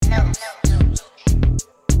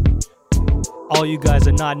All you guys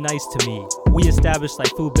are not nice to me. We established like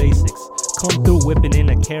food basics. Come through whipping in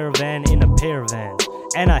a caravan in a pair of vans.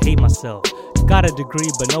 And I hate myself. Got a degree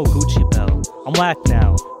but no Gucci belt. I'm whack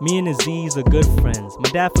now. Me and Aziz are good friends. My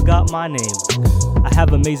dad forgot my name. I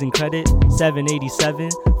have amazing credit.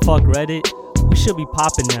 787. Fuck Reddit. We should be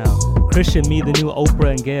popping now. Christian, me, the new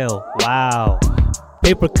Oprah and Gail. Wow.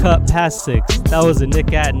 Paper cut past 6. That was a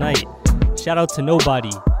Nick at night. Shout out to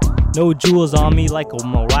nobody. No jewels on me like a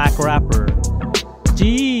whack rapper.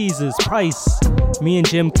 Jesus Christ. Me and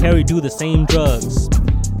Jim Carrey do the same drugs.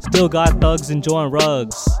 Still got thugs enjoying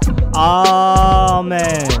rugs. Aw,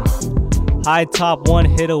 man. High top one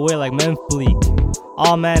hit away like Memphleek.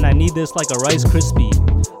 Aw, man, I need this like a Rice Krispie.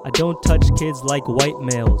 I don't touch kids like white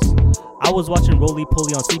males. I was watching Roly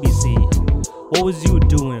Poly on CBC. What was you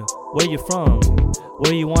doing? Where you from?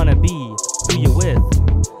 Where you wanna be? Who you with?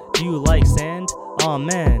 Do you like sand? Aw,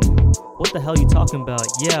 man. What the hell you talking about?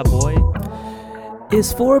 Yeah, boy.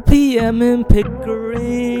 It's 4 p.m. in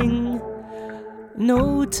Pickering.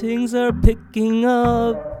 No things are picking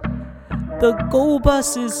up. The go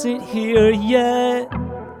bus isn't here yet.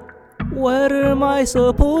 What am I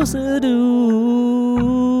supposed to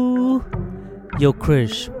do? Yo,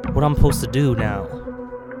 Krish, what I'm supposed to do now?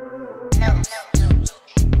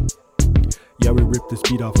 Yeah, we ripped this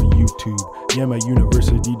beat off of YouTube. Yeah, my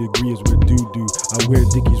university degree is with doo-doo. I wear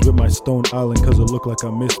Dickies with my Stone Island cause it look like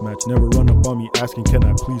a mismatch. Never run up on me asking, can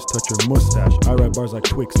I please touch your mustache? I write bars like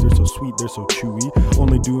Twix, they're so sweet, they're so chewy.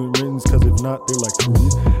 Only doing riddance cause if not, they're like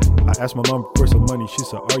truies. I asked my mom for some money, she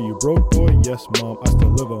said, are you broke, boy? Yes, mom, I still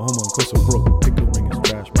live at home on Coastal Broke. Pickering is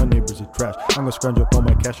trash, my neighbors are trash. I'm gonna scrounge up all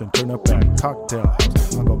my cash and turn up at Cocktail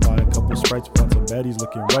House. I'm gonna buy a couple Sprites, find some baddies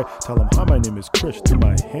looking right. Tell them, hi, my name is Krish. Do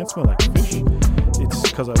my hands smell like fish?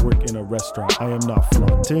 It's cause I work in a restaurant. I am not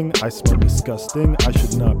flaunting, I smell disgusting. I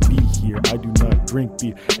should not be here, I do not drink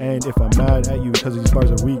beer. And if I'm mad at you cause these bars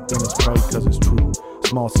are weak, then it's probably cause it's true.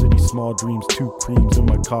 Small city, small dreams, 2 creams in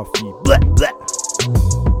my coffee. Blah, blah.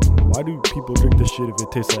 Why do people drink this shit if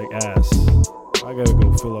it tastes like ass? I gotta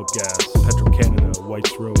go fill up gas. Petro-Canada,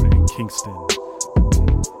 Whites Road, and Kingston.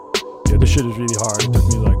 Yeah, this shit is really hard. It took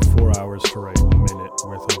me like 4 hours to write a minute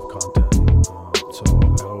worth of content. So I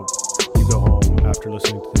hope you go home after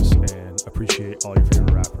listening to this and appreciate all your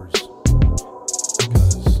favorite rappers.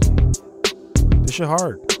 Because this shit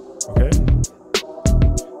hard, okay?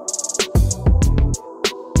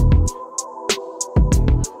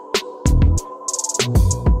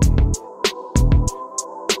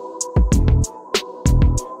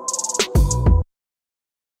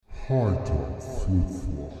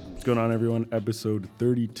 What's going on, everyone? Episode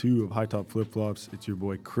 32 of High Top Flip Flops. It's your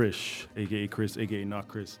boy Krish, aka Chris, aka not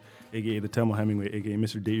Chris, aka the Tamil Hemingway, aka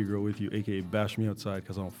Mr. Date Your Girl With You, aka Bash Me Outside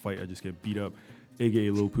because I don't fight, I just get beat up,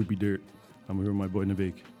 aka Lil Poopy Dirt. I'm here with my boy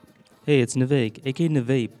Navek. Hey, it's Navek, aka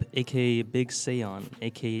Navape, aka Big Sayon,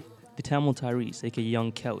 aka the Tamil Tyrese, aka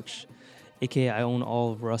Young Couch, aka I own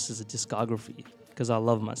all of Russ's discography because I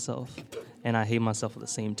love myself and I hate myself at the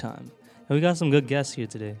same time. And we got some good guests here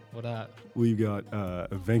today. What up? We got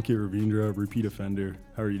Venkit Ravindra, repeat offender.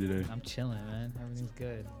 How are you today? I'm chilling, man. Everything's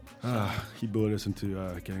good. He bullied us into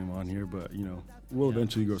getting him on here, but you know, we'll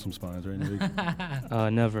eventually grow some spines, right,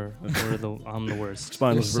 Navek? Never. I'm the worst.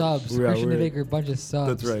 Spineless. We're subs. Christian and Vic are a bunch of subs.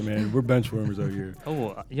 That's right, man. We're bench warmers out here.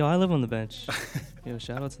 Oh, yo, I live on the bench. Yo,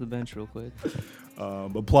 shout out to the bench real quick.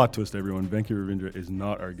 But plot twist, everyone. Venkit Ravindra is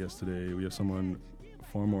not our guest today. We have someone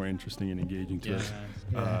far more interesting and engaging to us.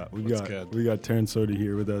 We got Terrence Soda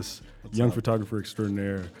here with us. What's young up? Photographer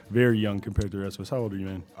extraordinaire, very young compared to the rest of us. How old are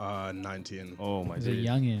you, man? 19. Oh my He's days. a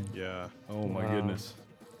youngin'. Yeah. Oh my goodness.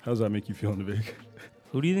 How does that make you feel, Navik?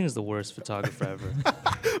 Who do you think is the worst photographer ever?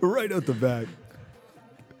 Right out the back.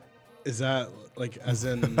 Is that like as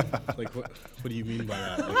in like what do you mean by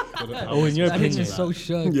that? Like, In your That makes opinion. me so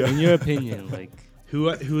shook. Yeah. In your opinion, like who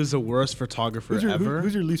is the worst photographer ever?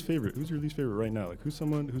 Who's your least favorite? Who's your least favorite right now? Like who's a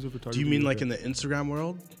photographer? Do you mean like in the Instagram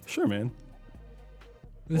world? Sure, man.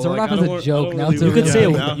 This Well, is like, as I a don't joke. really Now it's a you could real say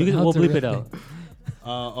thing. it. Now We'll it's a bleep real it out. thing.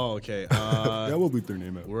 Okay. That will bleep their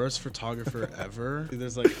name out. Worst photographer ever?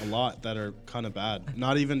 There's like a lot that are kind of bad.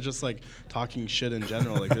 Not even just like talking shit in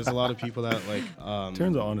general. Like there's a lot of people that like.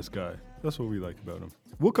 Terrence an honest guy. That's what we like about him.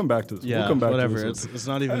 We'll come back to this. Yeah, we'll come back whatever. To this. It's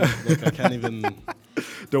not even like I can't even.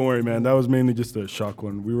 Don't worry, man. That was mainly just a shock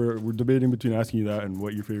one. We're debating between asking you that and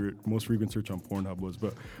what your favorite, most frequent search on Pornhub was,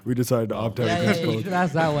 but we decided to opt out. You should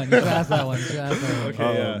ask that one.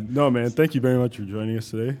 Okay, No, man. Thank you very much for joining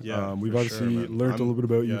us today. Yeah, we've for obviously sure, man. learned a little bit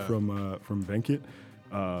about you from Venkit.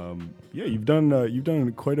 You've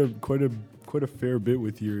done quite a fair bit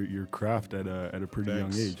with your craft at a pretty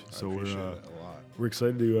young age. I So appreciate it a lot. We're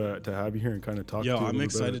excited to have you here and kind of talk to you. Yo, I'm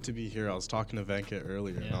excited to be here. I was talking to Venkat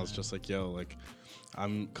earlier, and I was just like, yo, like,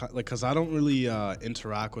 because I don't really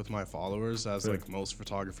interact with my followers as like most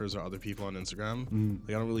photographers or other people on Instagram.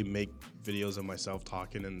 Like, I don't really make videos of myself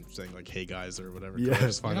talking and saying like, "Hey guys" or whatever. Yeah. I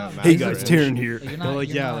just find that Hey mad guys, cringe. Taryn here. But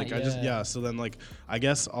like, yeah, like I just So then like, I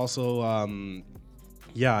guess also,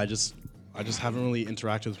 I just haven't really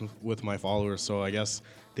interacted with my followers, so I guess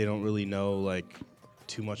they don't really know like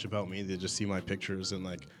too much about me. They just see my pictures and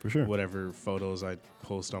like For sure. whatever photos I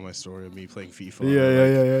post on my story of me playing FIFA. Yeah,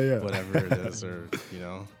 or, yeah. Whatever it is, or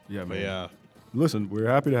Yeah, But man. yeah. Listen, we're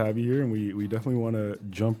happy to have you here, and we definitely want to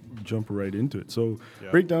jump right into it. So,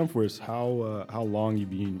 Yeah. break down for us how long you've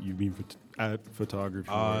been at photography.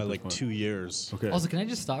 at this Like point. 2 years. Okay. Also, can I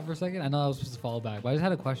just stop for a second? I know I was supposed to follow back, but I just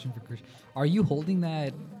had a question for Chris. Are you holding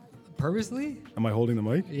that purposely? Am I holding the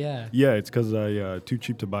mic? Yeah. Yeah, it's because I too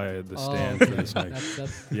cheap to buy the stand for this mic.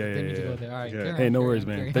 That's Yeah, didn't need to yeah. go there. All right. Yeah. carry Hey, on, no carry worries, on,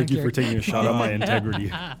 man. carry Thank on, you for carry taking a shot at my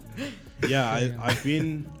integrity. Yeah,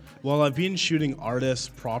 I've been shooting artists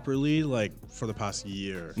properly like for the past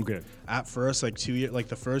year. Okay. At first, like 2 years, like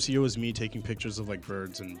the first year was me taking pictures of like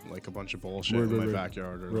birds and like a bunch of bullshit in my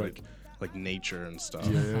backyard or Right. like nature and stuff.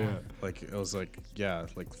 Yeah. Like it was like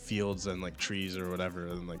like fields and like trees or whatever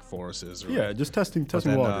and like forests. Or Yeah, just testing But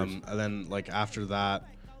then, waters. and then like after that,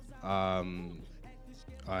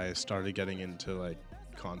 I started getting into like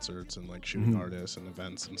concerts and like shooting artists and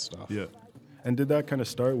events and stuff. Yeah. And did that kind of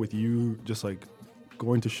start with you just like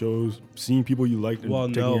going to shows, seeing people you liked,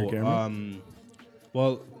 and taking your camera?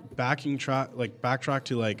 Backtrack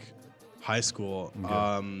to like high school.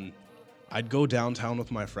 Okay. I'd go downtown with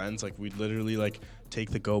my friends. Like we'd literally like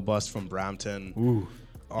take the Go bus from Brampton. Ooh.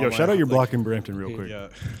 all Yo, my- shout out your like- block in Brampton real quick. Yeah.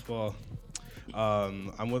 Well,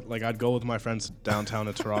 I'd go with my friends downtown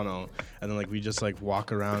to Toronto, and then like we just like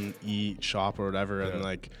walk around, eat, shop or whatever, and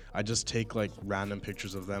like I just take like random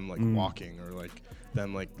pictures of them like walking or like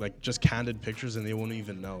them like just candid pictures, and they won't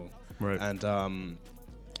even know. Right. And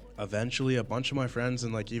eventually, a bunch of my friends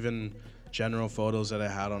and like even general photos that I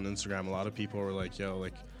had on Instagram, a lot of people were like, "Yo,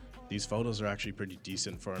 like these photos are actually pretty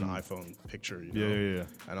decent for an iPhone picture." You know? Yeah.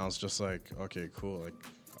 And I was just like, okay, cool. Like,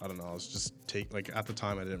 I don't know. I was just at the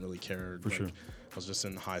time I didn't really care. For sure. I was just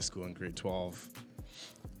in high school in grade 12.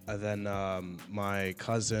 And then my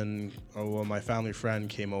family friend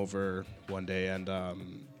came over one day, and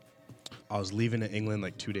I was leaving to England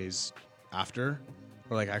like 2 days after,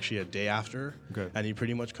 or like actually a day after. Okay. And he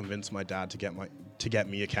pretty much convinced my dad to get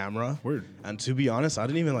me a camera. Word. And to be honest, I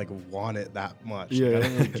didn't even like want it that much. Yeah. Like, I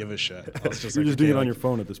didn't really give a shit. I was just You're like, just doing okay, it on like, your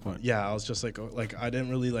phone at this point. yeah, I was just like I didn't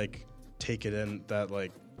really like take it in that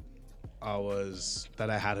like that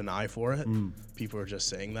I had an eye for it. People were just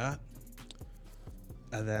saying that.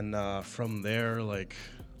 And then from there, like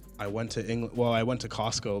I went to England. Well, I went to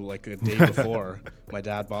Costco like a day before. My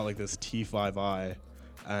dad bought like this T5i,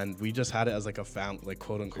 and we just had it as like a like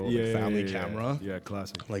quote unquote like, family camera. Yeah,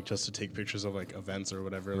 classic. Like just to take pictures of like events or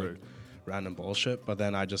whatever, Right. like random bullshit. But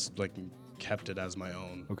then I just like kept it as my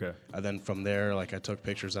own. Okay. And then from there, like I took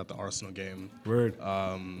pictures at the Arsenal game. Word.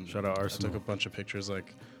 Shout out I Arsenal. took a bunch of pictures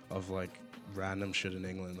like of like random shit in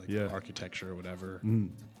England, like Yeah. architecture or whatever.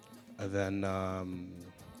 And then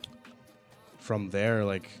from there,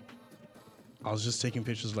 like I was just taking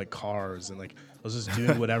pictures of like cars and like I was just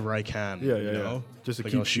doing whatever I can. Yeah, you yeah, yeah. know? Just to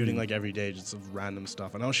like keep I was shooting shooting. like every day, just of random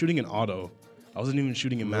stuff. And I was shooting in auto. I wasn't even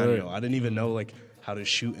shooting in manual. I didn't even know like how to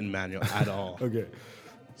shoot in manual at all. Okay.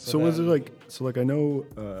 So So was it then- like I know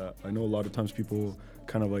a lot of times people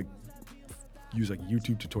kind of like use like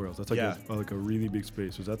YouTube tutorials. That's like Yeah. a really big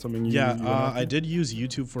space. Was that something you? Yeah, you went after? I did use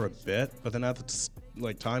YouTube for a bit, but then at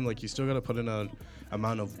the time, like you still got to put in an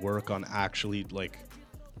amount of work on actually like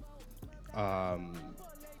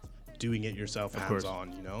doing it yourself Of course.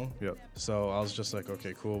 hands-on, you know? Yep. So I was just like,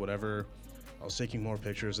 okay, cool, whatever. I was taking more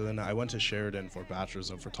pictures, and then I went to Sheridan for Bachelor's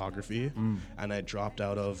of Photography, and I dropped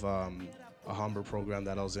out of a Humber program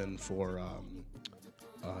that I was in for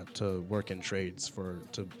to work in trades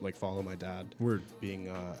to like follow my dad, Word. being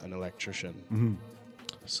an electrician.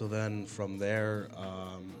 So then from there,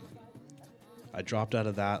 I dropped out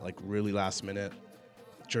of that like really last minute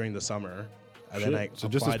during the summer, and then I So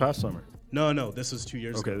just this applied- past summer. No, this was 2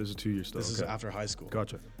 years Okay, ago. this is 2 years still. This is okay. after high school.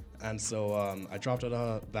 Gotcha. And so I dropped out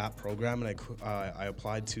of that program, and I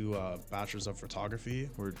applied to Bachelor's of Photography,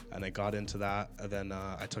 Word. and I got into that. And then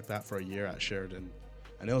I took that for a year at Sheridan,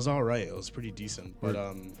 and it was all right. It was pretty decent.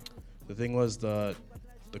 But the thing was the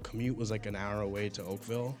commute was like an hour away to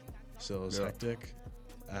Oakville, so it was Yeah. hectic.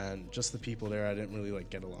 And just the people there, I didn't really like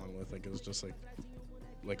get along with. Like it was just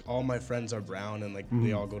like all my friends are brown, and like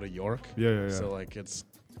they all go to York. Yeah, yeah, yeah. So like it's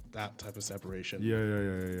that type of separation.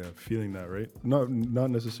 Yeah. Feeling that, right? Not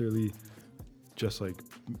necessarily just like,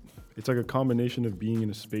 it's like a combination of being in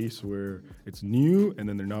a space where it's new and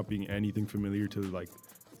then there not being anything familiar to like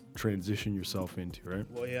transition yourself into, right?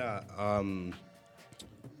 Well,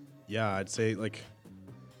 yeah, I'd say like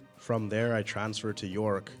from there I transferred to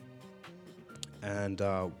York, and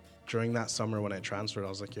during that summer when I transferred, I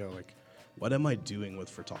was like, yo, like, what am I doing with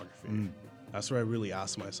photography? That's where I really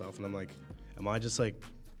asked myself, and I'm like, am I just like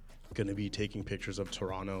gonna be taking pictures of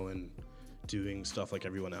Toronto and doing stuff like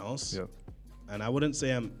everyone else? Yeah. And I wouldn't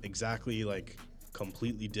say I'm exactly like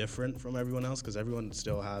completely different from everyone else, because everyone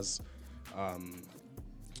still has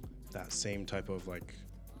that same type of like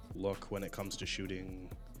look when it comes to shooting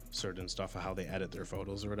certain stuff, how they edit their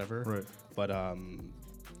photos or whatever. Right. But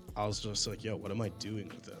I was just like, yo, what am I doing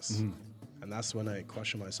with this? And that's when I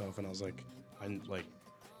questioned myself, and I was like,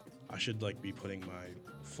 I should like be putting my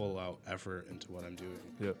full out effort into what I'm doing.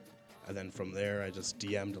 Yep. And then from there, I just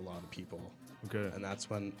DM'd a lot of people. Okay. And that's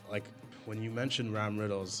when, like, when you mentioned Ram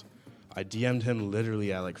Riddles, I DM'd him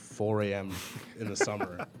literally at like 4 a.m. in the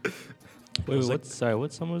summer. Wait, like-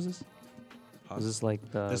 what summer was this? Was this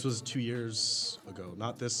like the... This was 2 years ago,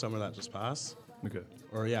 not this summer that just passed. Okay.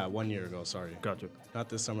 Or yeah, 1 year ago, sorry. Gotcha. Not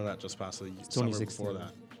this summer that just passed, the summer 2016. before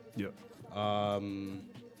that. Yep.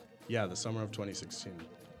 Yeah, the summer of 2016.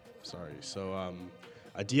 Sorry. So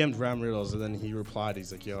I DM'd Ram Riddles, and then he replied.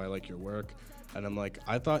 He's like, yo, I like your work. And I'm like,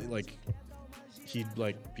 I thought like he'd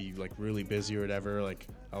like be like really busy or whatever. Like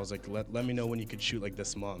I was like, let me know when you could shoot like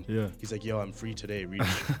this month. Yeah. He's like, yo, I'm free today.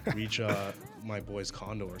 Reach my boy's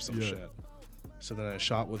condo or some shit. So then I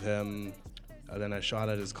shot with him, and then I shot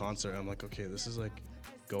at his concert. I'm like, okay, this is like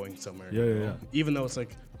going somewhere. Yeah, you yeah, know? yeah. Even though it's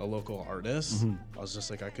like a local artist, I was just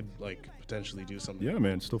like, I could like potentially do something. Yeah,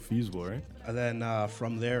 man, still feasible, right? And then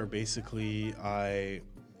from there, basically, I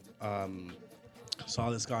saw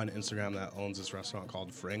this guy on Instagram that owns this restaurant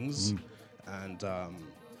called Frings, and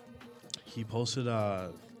he posted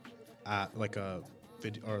at like a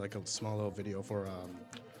video or like a small little video for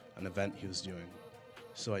an event he was doing.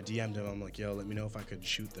 So I DM'd him. I'm like, yo, let me know if I could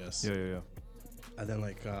shoot this. Yeah. And then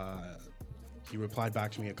like he replied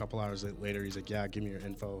back to me a couple hours later. He's like, yeah, give me your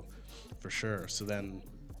info for sure. So then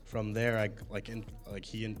from there, I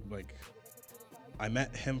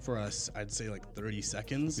met him for I'd say like 30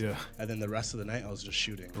 seconds. Yeah. And then the rest of the night I was just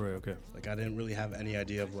shooting. Right, okay. Like I didn't really have any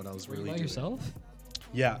idea of what I was Were you really by doing. yourself?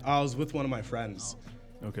 Yeah, I was with one of my friends.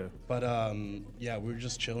 Okay. But yeah, we were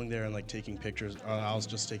just chilling there and like taking pictures. I was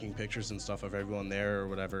just taking pictures and stuff of everyone there or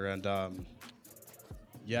whatever. And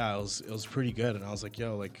yeah, it was pretty good. And I was like,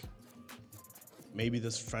 yo, like maybe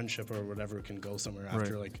this friendship or whatever can go somewhere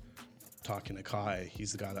after like talking to Kai.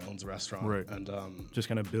 He's the guy that owns the restaurant. Right. And Just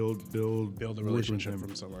kind of build a work with relationship him,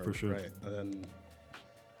 from somewhere. for sure. Right. And then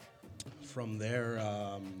from there,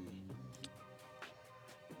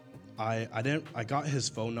 I got his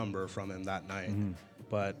phone number from him that night,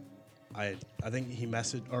 but I think he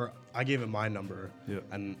messaged, or I gave him my number,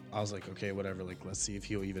 and I was like, okay, whatever, like let's see if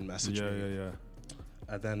he'll even message me. Yeah.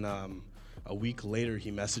 And then a week later,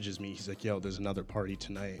 he messages me. He's like, yo, there's another party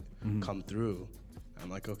tonight. Come through. I'm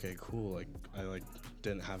like, okay, cool. Like I like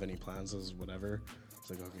didn't have any plans, as whatever. It's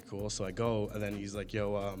like, okay, cool. So I go, and then he's like,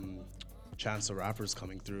 yo, Chance the Rapper's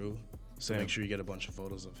coming through, so make sure you get a bunch of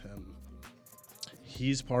photos of him.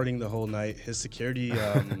 He's partying the whole night. His security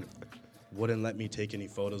wouldn't let me take any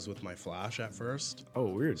photos with my flash at first. Oh,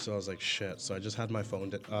 weird. So I was like, shit. So I just had my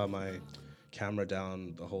phone, my camera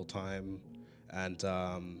down the whole time. And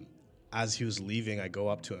as he was leaving, I go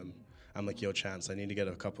up to him. I'm like, yo, Chance, I need to get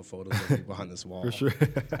a couple photos of you behind this wall. For sure.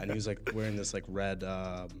 And he was like wearing this like red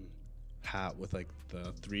hat with like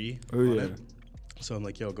the 3 Oh, on yeah. it. So I'm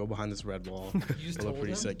like, yo, go behind this red wall. You just I look told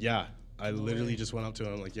pretty him? sick. Yeah. I literally way. just went up to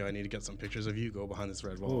him. I'm like, yo, I need to get some pictures of you. Go behind this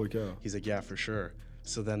red wall. Holy cow. He's like, yeah, for sure.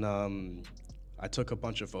 So then I took a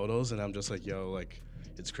bunch of photos, and I'm just like, yo, like,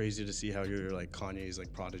 it's crazy to see how you're like Kanye's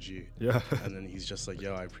like prodigy. Yeah. And then he's just like,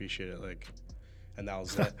 yo, I appreciate it. Like, and that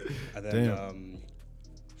was it. And then Damn.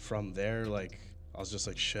 From there, like, I was just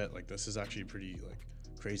like, shit, like, this is actually pretty like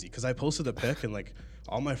crazy. Cause I posted the pic, and like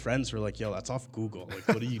all my friends were like, yo, that's off Google. Like,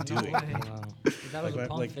 what are you doing? Wow. That was a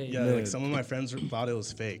pump like, fake. yeah, Man. like some of my friends thought it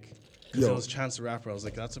was fake. Because Yo. it was Chance the Rapper. I was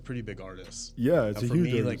like, that's a pretty big artist. Yeah, it's And a for huge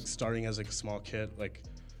me, artist. like starting as like a small kid, like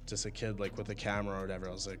just a kid like with a camera or whatever,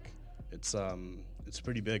 I was like, it's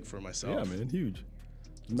pretty big for myself. Yeah, man, huge.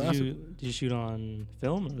 Did Massive. you shoot on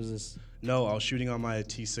film, or was this? No, I was shooting on my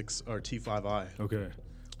T6 or T5i. Okay.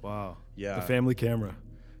 Wow. Yeah. The family camera.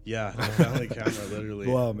 Yeah, the family camera, literally.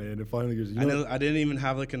 Wow, man. It finally gives you. I didn't even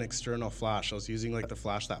have like an external flash. I was using like the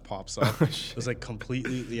flash that pops up. It was like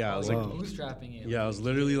completely, yeah. I was Wow. like, Bootstrapping it. yeah, I was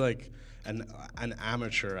literally like, an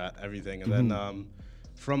amateur at everything. And then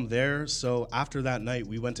from there, so after that night,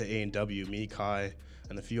 we went to A&W, me, Kai,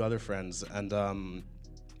 and a few other friends, and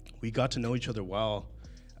we got to know each other well.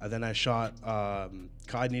 And then I shot.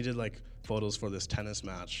 Kai needed like photos for this tennis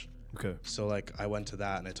match. Okay. So like I went to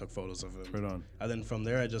that and I took photos of him. Right on. And then from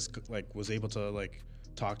there I just like was able to like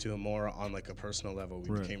talk to him more on like a personal level.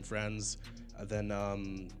 We became friends. And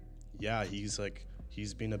then yeah,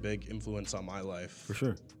 he's been a big influence on my life. For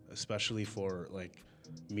sure. Especially for like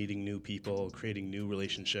meeting new people, creating new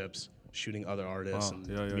relationships, shooting other artists, and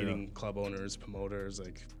meeting club owners, promoters,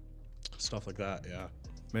 like stuff like that. Yeah.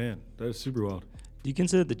 Man, that is super wild. Do you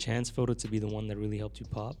consider the Chance photo to be the one that really helped you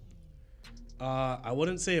pop? I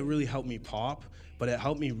wouldn't say it really helped me pop, but it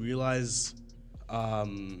helped me realize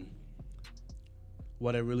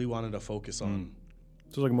what I really wanted to focus on. So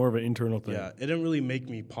it's like more of an internal thing. Yeah, it didn't really make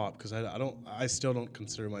me pop because I still don't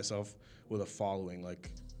consider myself with a following.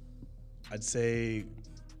 Like, I'd say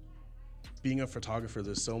being a photographer,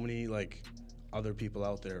 there's so many like other people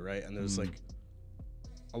out there, right? And there's like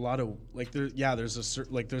a lot of like there's a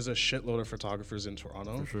shitload of photographers in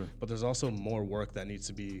Toronto, For sure. but there's also more work that needs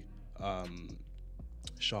to be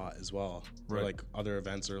shot as well, Right. or like other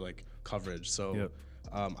events or like coverage. So Yep.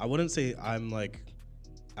 I wouldn't say I'm like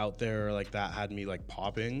out there like that had me like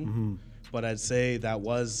popping, but I'd say that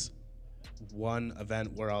was one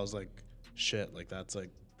event where I was like, shit, like that's like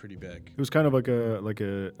pretty big. It was kind of like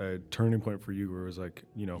a turning point for you, where it was like,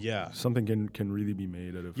 you know, Yeah. something can really be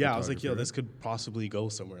made out of. Yeah, I was like, photography, yo, right? this could possibly go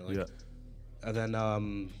somewhere. Like, Yeah. and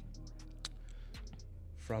then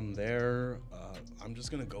from there, I'm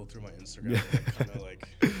just gonna go through my Instagram, kind of like.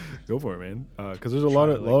 Go for it, man. Because there's a Try lot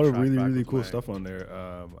to, of like, track really back really with cool my- stuff on there.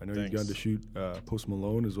 I know you Thanks. got to shoot Post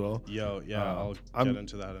Malone as well. Yo, yeah, I'll I'm- get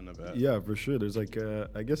into that in a bit. Yeah, for sure. There's like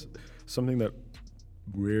I guess something that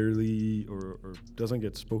rarely or doesn't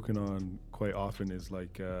get spoken on quite often is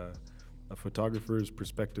like a photographer's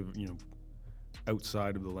perspective. You know,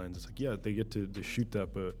 outside of the lens. It's like, yeah, they get to shoot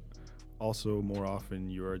that, but also more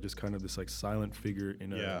often you are just kind of this like silent figure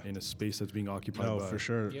in a space that's being occupied No, by. for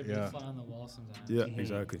sure. You have to Yeah. be fly on the wall sometimes. Yeah,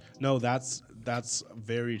 exactly. No, that's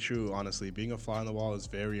very true. Honestly, being a fly on the wall is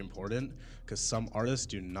very important because some artists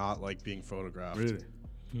do not like being photographed. Really.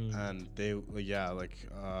 And they,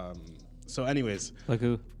 so anyways, Like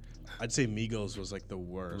who? I'd say Migos was like the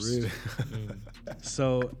worst. Really.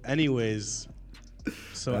 So anyways,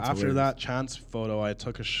 so That's after hilarious. that Chance photo, I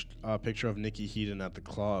took a picture of Nikki Heaton at the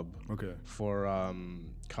club Okay. for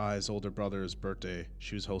Kai's older brother's birthday.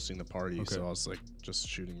 She was hosting the party, Okay. so I was like just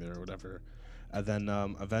shooting there or whatever. And then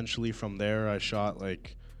eventually from there, I shot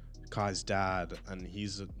like Kai's dad, and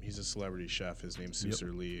he's a celebrity chef. His name's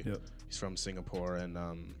Susur Lee. Yep. He's from Singapore,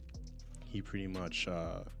 and he pretty much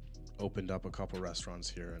opened up a couple restaurants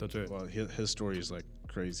here. And, That's right. Well, his story is like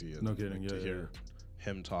crazy. And, No kidding, like, to yeah, hear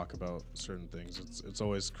him talk about certain things, it's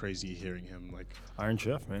always crazy hearing him like. Iron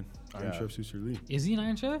Chef, man. Iron Yeah. Chef Susur Lee. Is he an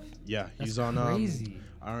Iron Chef? Yeah, That's he's on crazy.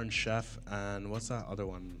 Iron Chef, and what's that other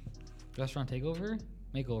one? Restaurant Takeover?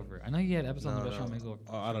 Makeover. I know you had episodes on Restaurant Makeover.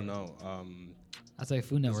 I don't know. That's like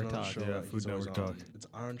Food There's Network another talk. show Yeah, that Food he's always Network on. talk. It's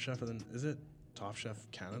Iron Chef, and then is it Top Chef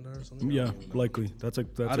Canada or something? I Yeah, don't even know. likely. That's I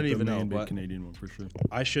like don't the even know, main big but- Canadian one for sure.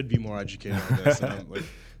 I should be more educated on this. And I'm, like,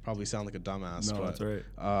 probably sound like a dumbass. No, but, that's all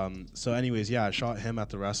right. So, anyways, yeah, I shot him at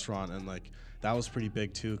the restaurant, and like that was pretty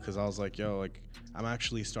big too, because I was like, yo, like I'm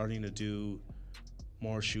actually starting to do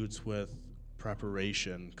more shoots with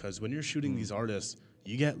preparation, because when you're shooting these artists,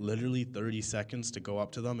 you get literally 30 seconds to go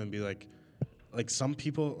up to them and be like some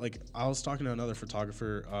people, like I was talking to another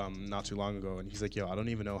photographer not too long ago, and he's like, yo, I don't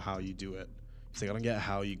even know how you do it. He's like, I don't get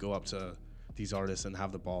how you go up to these artists and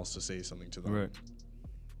have the balls to say something to them. Right.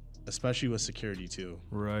 Especially with security too.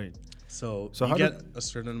 Right. So So you how get a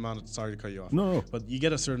certain amount of, sorry to cut you off. No. But you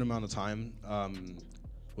get a certain amount of time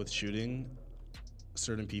with shooting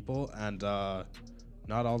certain people, and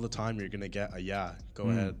not all the time you're gonna get a go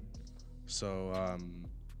ahead. So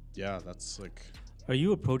yeah, that's like, Are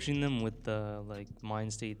you approaching them with the like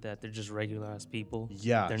mind state that they're just regular ass people?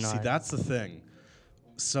 yeah. They're See, not. that's the thing.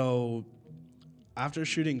 So after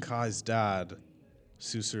shooting Kai's dad,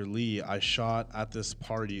 Susur Lee, I shot at this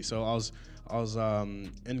party. So I was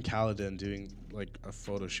in Caledon doing like a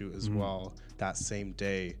photo shoot as well that same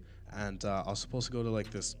day, and I was supposed to go to like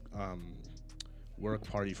this work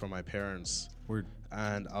party for my parents, Word.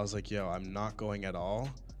 and I was like, yo, I'm not going at all.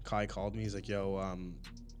 Kai called me. He's like, yo,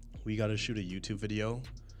 we got to shoot a YouTube video,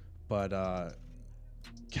 but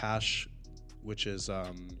Cash, which is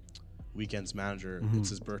Weekend's manager, it's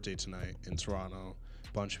his birthday tonight in Toronto.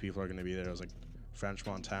 A bunch of people are going to be there. It was like French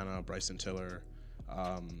Montana, Bryson Tiller,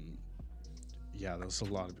 yeah, there was a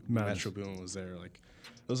lot of Madness. Metro Boomin was there. Like,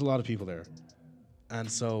 there was a lot of people there. And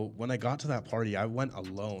so when I got to that party, I went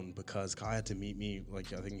alone because Kai had to meet me.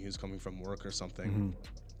 Like, I think he was coming from work or something.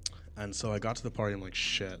 And so I got to the party. I'm like,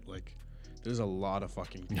 shit. Like, there's a lot of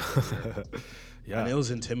fucking people here. Yeah. And it was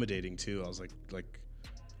intimidating too. I was like,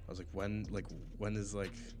 when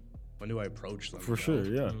do I approach them? For you sure,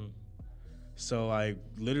 know? yeah. So I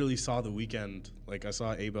literally saw the Weeknd. Like, I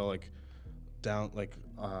saw Abel like down like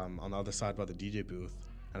on the other side by the DJ booth,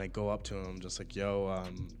 and I go up to him just like, yo,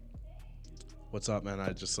 what's up, man?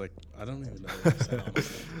 I just like, I don't even know what to say.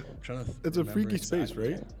 I'm trying to It's a remember freaky space,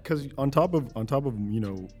 exactly. right? Because on top of you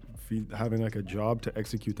know having like a job to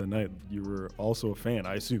execute the night, you were also a fan,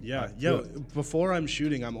 I assume. Yeah, before I'm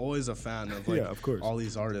shooting, I'm always a fan of like Yeah, of course. all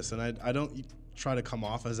these artists, and I don't try to come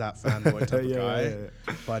off as that fanboy type of guy,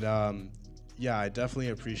 but yeah, I definitely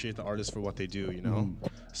appreciate the artists for what they do, you know.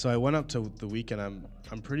 So I went up to the Weeknd.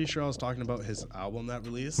 I'm pretty sure I was talking about his album that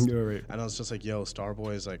released, Yeah, right. and I was just like, yo,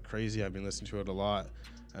 Starboy is like crazy. I've been listening to it a lot,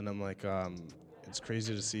 and I'm like, it's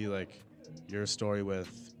crazy to see like your story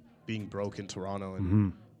with being broke in Toronto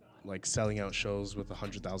and like selling out shows with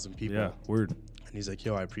 100,000 people. Yeah, word. And he's like,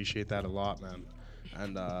 yo, I appreciate that a lot, man.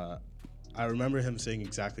 And I remember him saying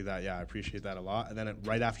exactly that. Yeah, I appreciate that a lot. And then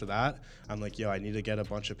right after that, I'm like, yo, I need to get a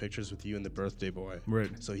bunch of pictures with you and the birthday boy. Right.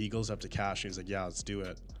 So he goes up to Cash and he's like, yeah, let's do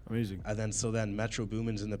it. Amazing. And then Metro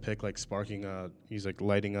Boomin's in the pic, like sparking he's like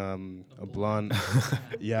lighting a blunt.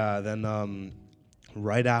 Yeah, then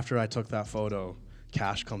right after I took that photo,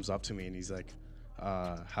 Cash comes up to me and he's like,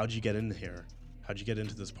 how'd you get in here? How'd you get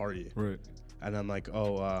into this party? Right. And I'm like,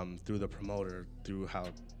 through the promoter, through how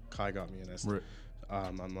Kai got me. And Right.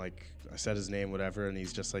 I'm like, I said his name, whatever, and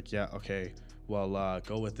he's just like, yeah, okay, well,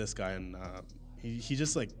 go with this guy. And he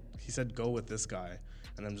just like, he said, go with this guy.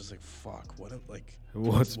 And I'm just like, fuck,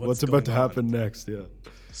 What's about to happen next? Yeah.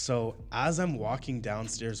 So as I'm walking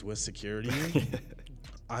downstairs with security,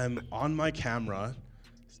 I'm on my camera,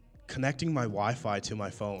 connecting my Wi-Fi to my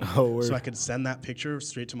phone, so I could send that picture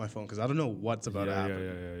straight to my phone because I don't know what's about to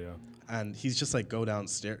happen. Yeah. And he's just like, go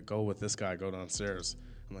downstairs, go with this guy, go downstairs.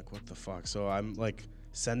 I'm like, what the fuck? So I'm like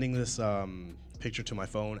sending this picture to my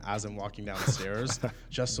phone as I'm walking downstairs,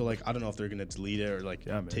 just so like, I don't know if they're gonna delete it or like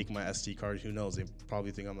take my SD card. Who knows? They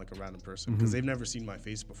probably think I'm like a random person because they've never seen my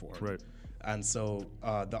face before. Right. And so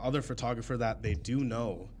the other photographer that they do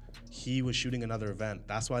know, he was shooting another event.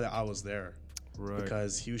 That's why I was there. Right.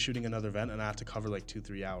 Because he was shooting another event and I had to cover like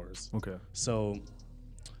 2-3 hours. Okay. So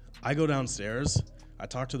I go downstairs, I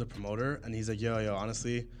talk to the promoter, and he's like, yo,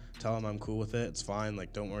 honestly, tell him I'm cool with it. It's fine.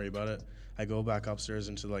 Like, don't worry about it. I go back upstairs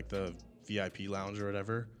into like the VIP lounge or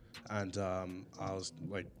whatever. And I was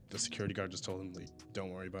like, the security guard just told him, like,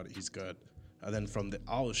 don't worry about it. He's good. And then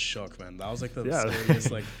I was shook, man. That was like the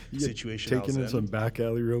scariest like situation I was taking in. in some back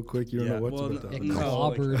alley real quick. You don't know what's about to happen.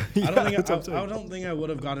 Clobbered. I don't think I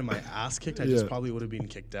would have gotten my ass kicked. I just probably would have been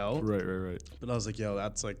kicked out. Right. But I was like, yo,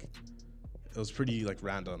 that's like, it was pretty like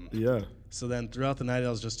random. Yeah. So then throughout the night, I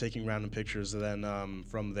was just taking random pictures. And then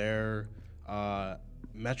from there,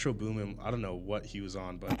 Metro Boomin, I don't know what he was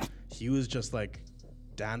on, but he was just like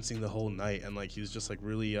dancing the whole night. And like, he was just like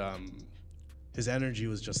really, his energy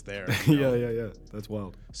was just there. You know? Yeah. That's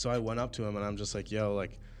wild. So I went up to him and I'm just like, yo,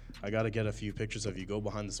 like, I got to get a few pictures of you. Go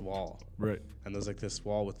behind this wall. Right. And there's like this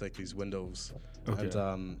wall with like these windows. Okay.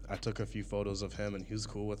 And I took a few photos of him and he was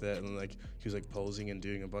cool with it. And like, he was like posing and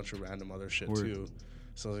doing a bunch of random other shit too.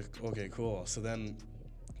 So I was like, okay, cool. So then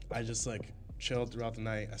I just like chilled throughout the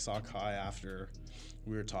night. I saw Kai after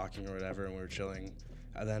we were talking or whatever and we were chilling.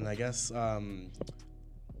 And then I guess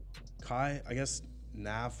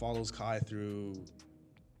Nav follows Kai through,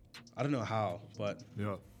 I don't know how, but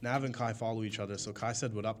Nav and Kai follow each other. So Kai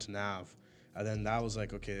said what up to Nav. And then that was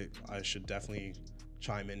like, okay, I should definitely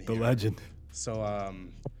chime in here. The legend. So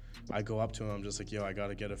I go up to him. I'm just like, yo, I got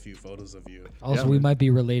to get a few photos of you. Also, we might be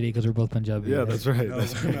related because we're both Punjabi. Yeah, right? that's right. No,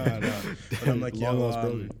 That's right. no. But I'm like, Long lost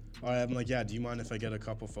brother. I'm like, yeah, do you mind if I get a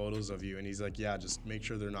couple photos of you? And he's like, yeah, just make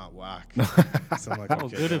sure they're not whack. So I'm like,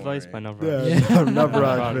 okay, Good don't advice worry. by Navraj. Yeah, Navraj,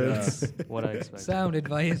 Navraj, man. that's what I expect. Sound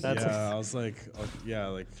advice. Yeah, I was like,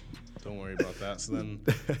 like, don't worry about that. So then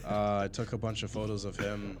I took a bunch of photos of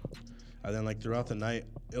him. And then, like, throughout the night,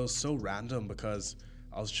 it was so random because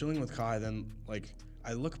I was chilling with Kai. Then, like,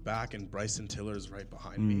 I look back and Bryson Tiller's right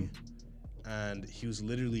behind me. And he was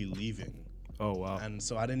literally leaving. Oh, wow. And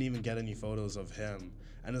so I didn't even get any photos of him.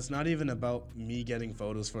 And it's not even about me getting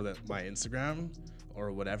photos for my Instagram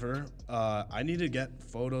or whatever. I need to get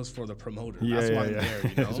photos for the promoter. That's why I'm there,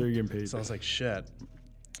 you know? So you're getting paid. So I was like, shit.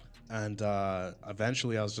 And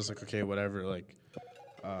eventually I was just like, okay, whatever. Like,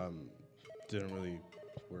 didn't really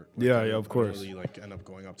work. Yeah, I yeah, of didn't course. really like end up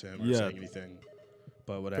going up to him or Yeah. saying anything.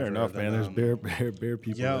 But whatever. Fair enough, Then, man. There's bare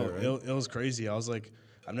people yeah, there, right? it was crazy. I was like,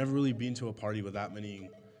 I've never really been to a party with that many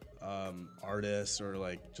artists or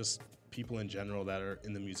like just people in general that are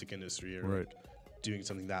in the music industry or Right. like, doing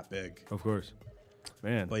something that big. Of course.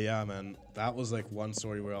 Man. But yeah, man, that was like one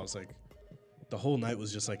story where I was like, the whole night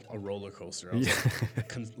was just like a roller coaster. I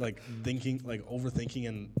was like thinking, like overthinking,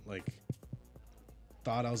 and like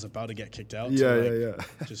thought I was about to get kicked out. Yeah, to, yeah, like,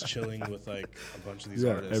 yeah. Just chilling with like a bunch of these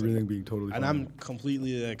Yeah, artists. everything being totally And fine. I'm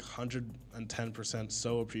completely like 110%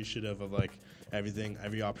 so appreciative of like everything,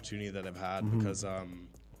 every opportunity that I've had because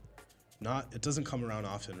it doesn't come around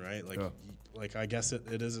often, right? Like, Yeah. like I guess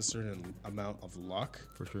it is a certain amount of luck,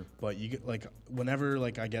 For sure. but you get like whenever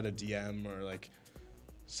like I get a DM or like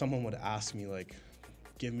someone would ask me like,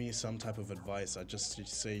 give me some type of advice, I just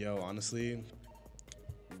say, yo, honestly,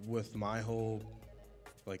 with my whole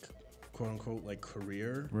like quote unquote like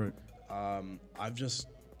career, Right. I've just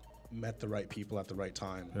met the right people at the right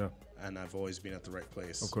time. Yeah. And I've always been at the right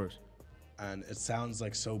place. Of course. And it sounds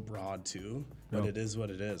like so broad too, but Yeah. it is what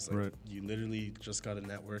it is. Like Right. you literally just got to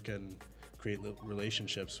network and create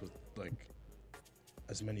relationships with like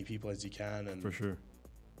as many people as you can. And For sure.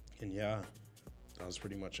 And yeah, that was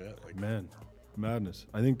pretty much it. Like Man, madness.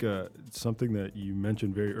 I think something that you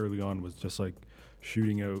mentioned very early on was just like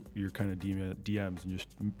shooting out your kind of DMs and just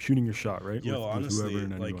shooting your shot, right? Yo, with honestly, whoever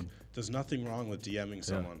and like anyone. there's nothing wrong with DMing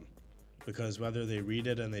someone because whether they read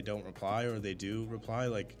it and they don't reply or they do reply,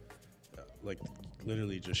 like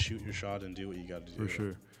literally just shoot your shot and do what you got to do. For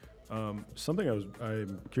sure. Something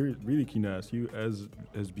I'm curious, really keen to ask you, as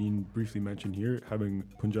has been briefly mentioned here, having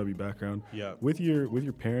Punjabi background. Yeah. With your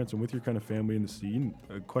parents and with your kind of family in the scene,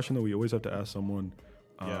 a question that we always have to ask someone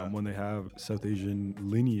when they have South Asian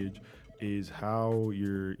lineage is how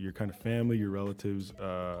your kind of family, your relatives,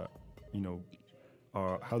 how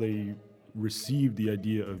they received the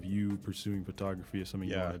idea of you pursuing photography as something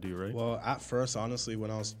you want to do, right? Well, at first, honestly, when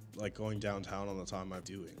I was like going downtown all the time, I'm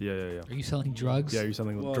doing. Yeah. Are you selling drugs? Yeah, you're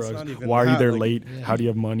selling Well, it's drugs. not even Why are you that, there like- late? Yeah. How do you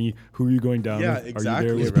have money? Who are you going down Yeah, with? exactly,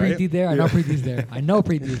 Are you Is there right? with? Preeti there? I know Preeti's there. I know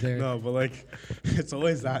Preeti's there. No, but like, it's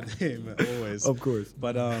always that name, always. Of course.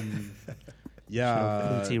 But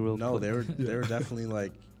yeah, Tea real no, quick. they were definitely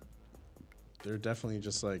like, they're definitely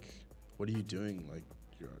just like, what are you doing? Like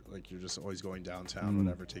you're just always going downtown,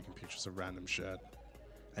 whatever, taking pictures of random shit.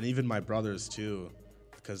 And even my brothers too,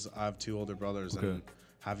 because I have two older brothers, Okay. and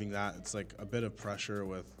having that, it's like a bit of pressure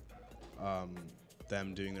with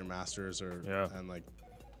them doing their masters and like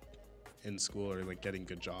in school or like getting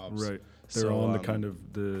good jobs. Right. They're So, on the kind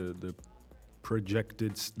of the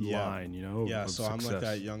projected Yeah. line, you know? Yeah, of so I'm like success.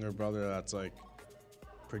 that younger brother that's like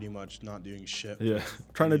pretty much not doing shit. Yeah.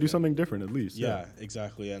 Trying to do something different at least. Yeah,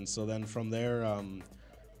 exactly. And so then from there,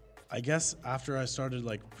 I guess after I started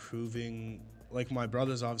like proving, like my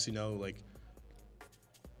brothers obviously know like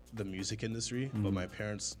the music industry, but my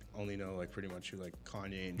parents only know like pretty much who like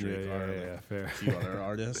Kanye and Drake are, and, like, fair. a few other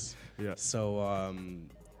artists. Yeah. So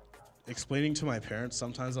explaining to my parents,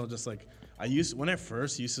 sometimes I'll just like when I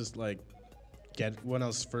first used to like when I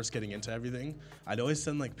was first getting into everything, I'd always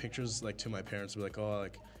send like pictures like to my parents, be like, oh,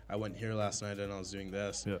 like I went here last night and I was doing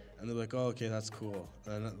this, Yeah. and they're like, oh, okay, that's cool,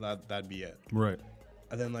 and that'd be it. Right.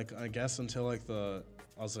 And then like I guess until like I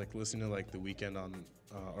was like listening to like The Weeknd on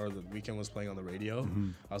or The Weeknd was playing on the radio,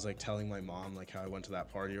 I was like telling my mom like how I went to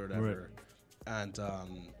that party or whatever, and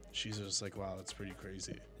she's just like, wow, that's pretty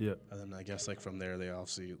crazy. Yeah. And then I guess like from there they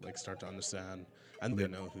obviously like start to understand, and they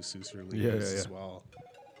know who Susur Lee Yeah, is yeah, as yeah. well.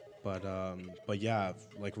 But yeah,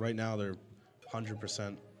 like right now they're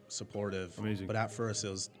 100% supportive. Amazing. But at first I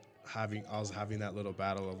was having that little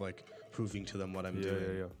battle of like proving to them what I'm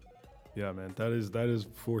doing. Yeah. Yeah, man. That is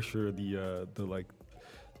for sure the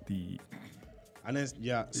And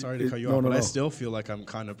sorry to It- cut you no, off, no, but I no. still feel like I'm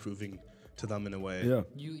kind of proving to them in a way. yeah.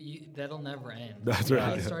 You that'll never end. That's I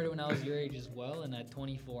right. started when I was your age as well, and at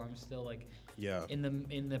 24, I'm still like Yeah.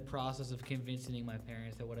 in the process of convincing my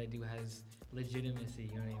parents that what I do has legitimacy.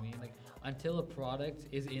 You know what I mean? Like until a product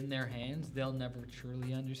is in their hands, they'll never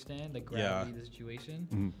truly understand the gravity of the situation.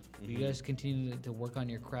 Mm-hmm. You guys continue to work on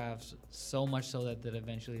your crafts so much so that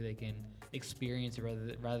eventually they can experience it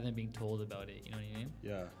rather than being told about it. You know what I mean?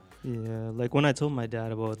 Yeah. Yeah, like when I told my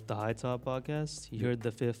dad about the High Top podcast, he heard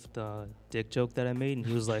the fifth dick joke that I made, and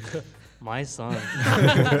he was like, "My son,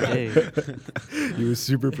 hey, He was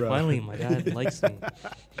super proud. finally my dad likes me."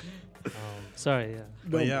 Sorry, yeah.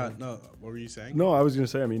 But yeah, no, what were you saying? No, I was gonna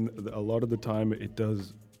say. I mean, a lot of the time it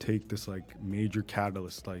does take this like major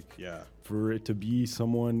catalyst, like Yeah. for it to be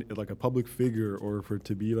someone like a public figure, or for it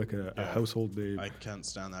to be like a household name. I can't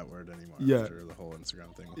stand that word anymore Yeah. after the whole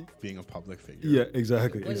Instagram thing, being a public figure. Yeah,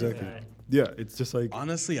 exactly, What is exactly. that? Yeah, it's just like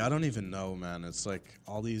Honestly, I don't even know, man. It's like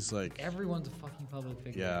all these like Everyone's a fucking public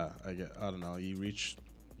figure. yeah, I don't know. You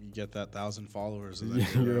get that 1,000 followers and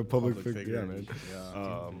then you're a public figure. Yeah, man.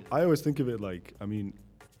 Yeah. I always think of it like, I mean,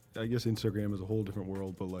 I guess Instagram is a whole different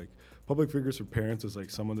world, but like public figures for parents is like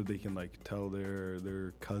someone that they can like tell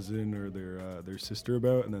their cousin or their sister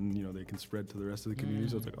about, and then they can spread to the rest of the community.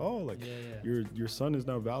 So it's like, oh, like your son is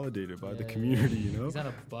now validated by the community. He's not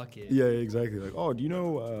a bucket. Yeah, exactly. Like, oh, do you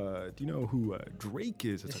know who Drake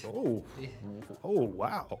is? It's like, oh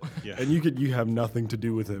wow. Yeah. And you have nothing to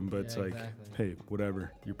do with him, but it's like, exactly. hey,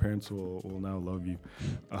 whatever. Your parents will now love you.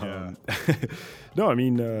 Yeah. No, I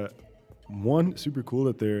mean, one, super cool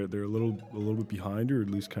that they're a little bit behind, or at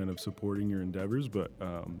least kind of supporting your endeavors. But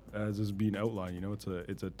as is being outlined,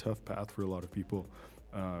 it's a tough path for a lot of people.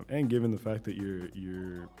 And given the fact that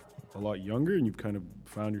you're a lot younger and you've kind of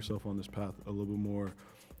found yourself on this path a little bit more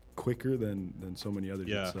quicker than so many others,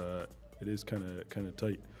 Yeah. it is kind of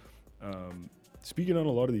tight. Speaking on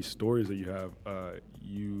a lot of these stories that you have,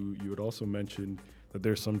 you had also mentioned that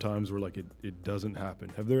there's some times where like it doesn't happen.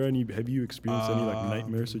 Have you experienced any like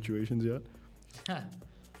nightmare situations yet?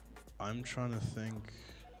 I'm trying to think.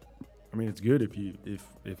 I mean, it's good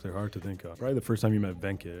if they're hard to think of. Probably the first time you met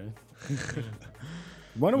Venkat. Eh?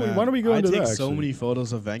 Why don't we go into that? I take so actually? many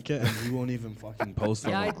photos of Venkat and you won't even fucking post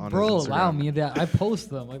them on bro, his Instagram. allow me that. I post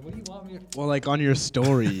them. Like, what do you want me to? Well, like on your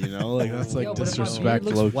story, like that's like Yo, but if my disrespect,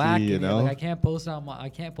 beard low looks whack key, in it, like, I can't post on my.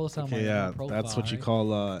 Okay, my profile. that's what you right?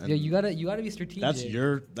 call. Yeah, you gotta be strategic.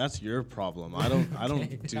 That's your problem. I don't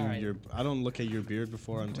Okay, do alright. I don't look at your beard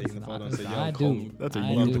before I'm taking the photo and say, I yo, do. comb. That's a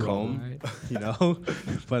I you do, problem.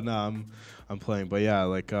 alright. But I'm playing. But yeah,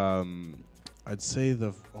 like I'd say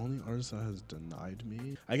the only artist that has denied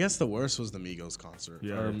me, I guess the worst was the Migos concert.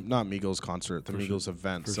 Yeah. Or not Migos concert, the For Migos sure.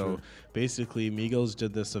 event. For So sure. basically, Migos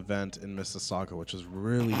did this event in Mississauga, which was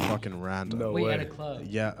really fucking random. No Wait, way. at a club.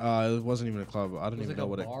 Yeah, it wasn't even a club. I don't Was even it know like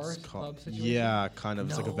what a bar it's club called. situation? Yeah, kind of.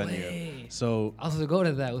 It's No like a venue. way. So I was gonna go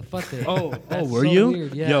to that with Fateh. Oh, were so you?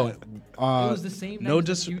 Weird, yeah. Yo, it was the same night no as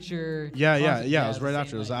the dis- Future. Yeah, concert. it was the right same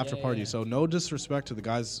after. It was night. after Yeah, party. yeah. So no disrespect to the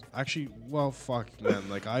guys. Actually, well, fuck, man.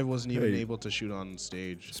 Like I wasn't even Hey. able to shoot on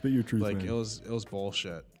stage. Spit your truth, Like man. it was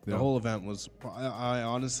bullshit. Yeah. The whole event was. I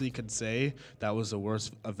honestly could say that was the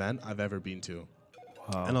worst event I've ever been to.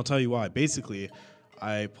 Wow. And I'll tell you why. Basically,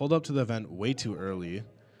 I pulled up to the event way too early.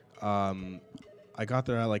 I got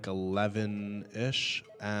there at like 11-ish,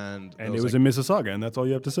 and And it was in Mississauga, and that's all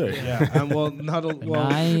you have to say. yeah, and well, not a, well,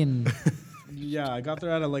 9. yeah, I got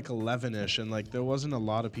there at like 11-ish, and like there wasn't a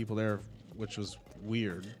lot of people there, which was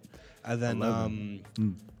weird. And then 11.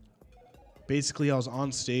 basically I was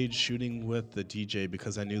on stage shooting with the DJ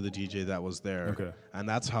because I knew the DJ that was there. Okay. And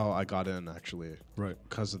that's how I got in actually, Right.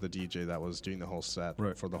 because of the DJ that was doing the whole set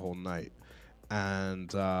Right. for the whole night.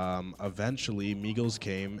 And eventually Migos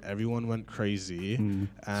came, everyone went crazy and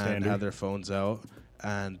Standard. had their phones out.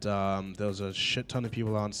 And there was a shit ton of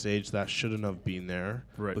people on stage that shouldn't have been there,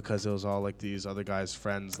 Right. because it was all like these other guys'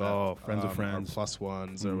 friends that Oh, friends of are friends. plus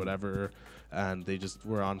ones or whatever, and they just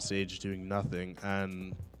were on stage doing nothing.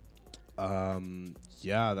 And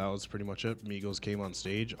yeah, that was pretty much it. Migos came on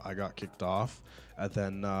stage, I got kicked off, and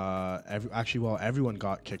then everyone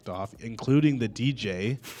got kicked off, including the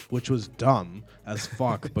DJ, which was dumb as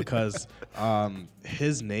fuck because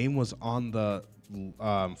his name was on the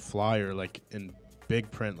flyer, like in big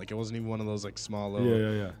print. Like it wasn't even one of those like small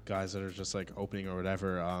little Yeah. guys that are just like opening or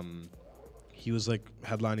whatever. He was like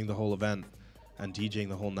headlining the whole event and DJing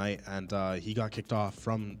the whole night, and he got kicked off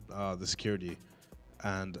from the security,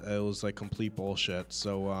 and it was like complete bullshit.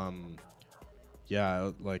 So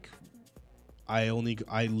yeah, like I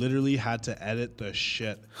literally had to edit the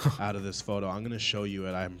shit out of this photo. I'm gonna show you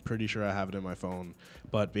it. I'm pretty sure I have it in my phone.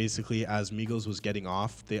 But basically, as Migos was getting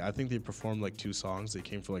off, I think they performed like 2 songs. They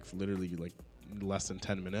came for like literally like less than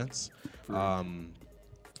 10 minutes.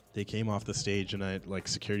 They came off the stage, and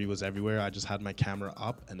security was everywhere. I just had my camera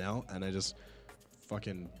up and out, and I just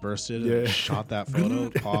fucking bursted and shot that photo.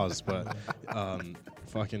 Pause, but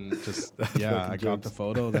fucking just yeah, I got the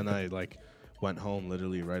photo. Then I went home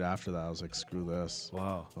literally right after that. I was like, screw this.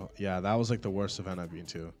 Wow. Yeah, that was like the worst event I've been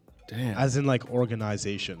to. Damn. As in like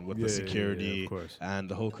organization with Yeah, the yeah, yeah, security of course. and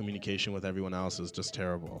the whole communication with everyone else is just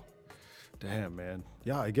terrible. Damn, man.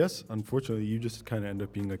 Yeah, I guess unfortunately you just kind of end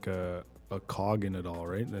up being like a cog in it all,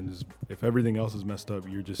 right? And if everything else is messed up,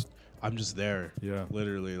 you're just I'm just there. Yeah.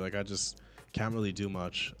 Literally, like I just can't really do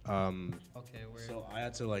much. Okay, we're So I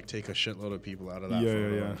had to like take a shitload of people out of that Yeah, photo.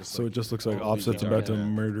 yeah, yeah. and just, So like, it just looks like totally Offset's dark about to it.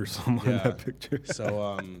 murder someone in Yeah. that picture.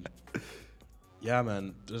 So yeah,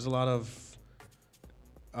 man. There's a lot of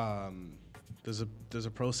there's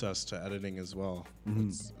a process to editing as well. Mhm.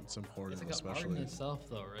 It's important, it's like an art in especially. itself,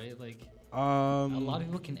 though, right? Like a lot of Um,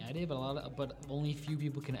 people can edit, but only few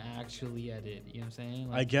people can actually edit. You know what I'm saying?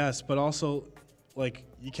 I guess, but also, like,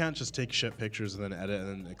 you can't just take shit pictures and then edit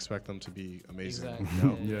and then expect them to be amazing. Exactly. You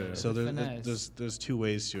know? Yeah, yeah. So Finesse. there's two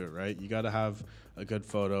ways to it, right? You got to have a good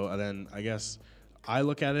photo, and then I guess I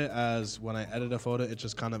look at it as when I edit a photo, it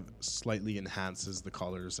just kind of slightly enhances the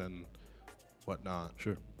colors and whatnot.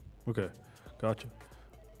 Sure. Okay. Gotcha.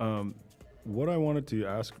 What I wanted to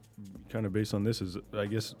ask, kind of based on this, is I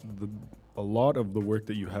guess a lot of the work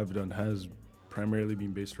that you have done has primarily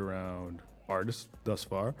been based around artists thus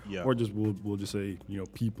far, Yeah. or just we'll just say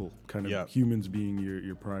people, kind of Yeah. humans being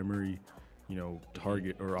your primary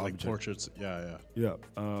target or Like object. portraits, yeah. Yeah.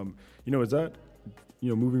 Is that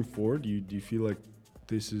moving forward? Do you feel like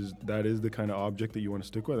that is the kind of object that you want to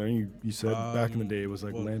stick with? I mean, you said back in the day it was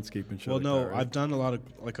like well- landscape and shit. Well, like no, that, right? I've done a lot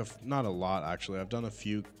of not a lot actually. I've done a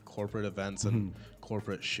few corporate events and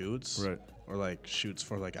corporate shoots, Right. Or like shoots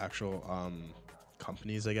for like actual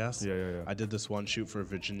companies, I guess. Yeah. I did this one shoot for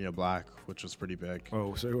Virginia Black, which was pretty big.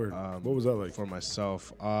 Oh, say word. What was that like? For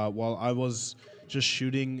myself? Well, I was just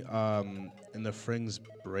shooting in the Frings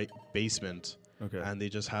basement. Okay. And they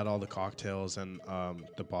just had all the cocktails and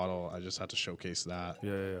the bottle. I just had to showcase that.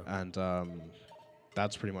 Yeah. And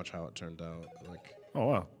that's pretty much how it turned out. Like, Oh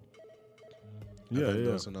wow. and Yeah, then yeah.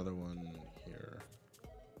 there's another one here.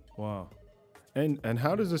 Wow. And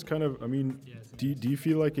how does this kind of? I mean, Yes, do you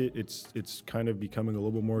feel like it's kind of becoming a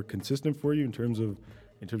little bit more consistent for you in terms of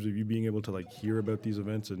you being able to like hear about these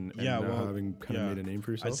events and Yeah, now well, having kind of yeah. made a name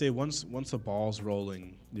for yourself? I'd say once the ball's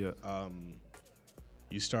rolling, Yeah.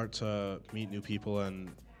 you start to meet new people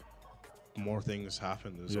and more things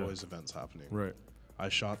happen. There's Yeah. always events happening. Right. I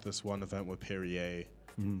shot this one event with Perrier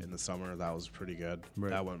in the summer. That was pretty good. Right.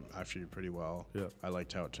 That went actually pretty well. Yeah. I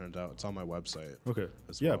liked how it turned out. It's on my website. Okay.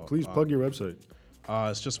 as Yeah. well. Please plug your website.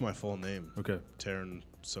 It's just my full name, Okay.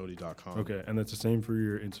 TarynSodi.com. Okay. And that's the same for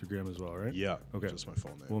your Instagram as well, right? Yeah. Okay. Just my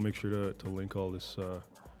full name. We'll make sure to link all this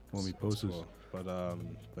when we post this. Cool.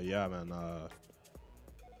 But yeah, man.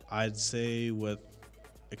 I'd say with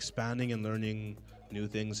expanding and learning new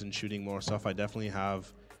things and shooting more stuff, I definitely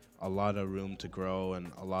have a lot of room to grow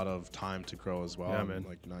and a lot of time to grow as well. Yeah, I'm man.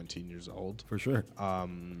 like 19 years old. For sure.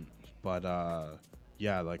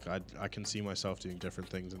 Yeah, like I can see myself doing different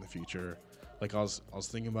things in the future. Like I was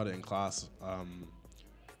thinking about it in class.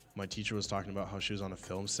 My teacher was talking about how she was on a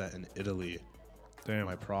film set in Italy. Damn.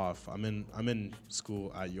 My prof. I'm in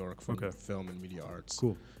school at York for Okay. film and media arts.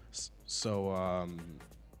 Cool. So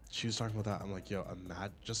she was talking about that. I'm like, yo,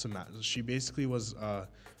 just imagine. She basically was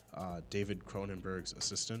David Cronenberg's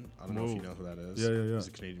assistant. I don't know if you Whoa. know who that is. Yeah. He's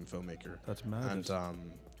a Canadian filmmaker. That's madness.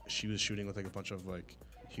 And she was shooting with like a bunch of like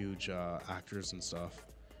huge actors and stuff.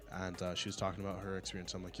 And she was talking about her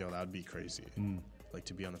experience. I'm like, yo, that'd be crazy. Like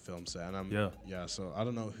to be on a film set. And yeah. So I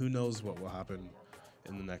don't know. Who knows what will happen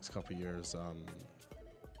in the next couple of years.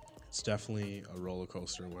 It's definitely a roller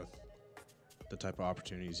coaster with the type of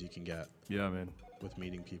opportunities you can get Yeah, man. with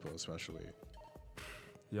meeting people, especially.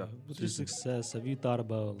 Yeah. With your success, have you thought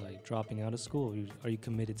about like dropping out of school? Or are you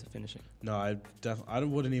committed to finishing? No, I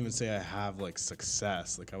wouldn't even say I have like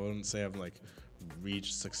success. Like I wouldn't say I've like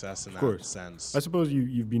reached success in that course. sense. I suppose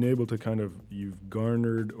you've been able to you've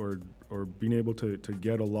garnered or been able to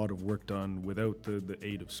get a lot of work done without the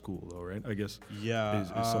aid of school, though, right? I guess Yeah, is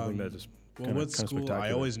something that is well, kinda with school, I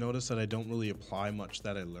spectacular. always notice that I don't really apply much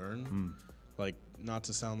that I learn. Like, not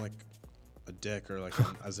to sound like a dick or like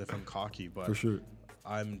as if I'm cocky, but for sure.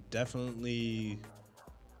 I'm definitely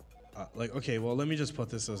like, okay, well, let me just put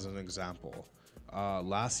this as an example.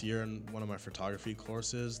 Last year in one of my photography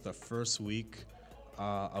courses, the first week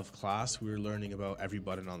of class, we were learning about every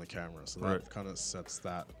button on the camera. So that Right. kind of sets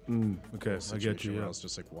that Okay, whole I get situation you. where I Yeah. was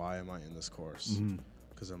just like, why am I in this course?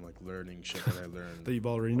 Because I'm like learning shit that I learned That you've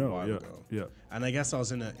already a know. while Yeah. ago. Yeah. And I guess I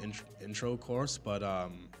was in an intro course, but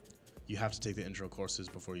you have to take the intro courses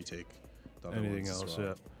before you take the other Anything ones else? as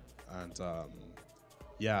well. And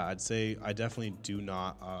yeah, I'd say I definitely do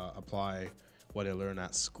not apply what I learn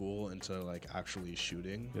at school into like actually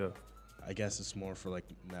shooting. Yeah. I guess it's more for like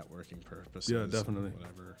networking purposes. Yeah, definitely.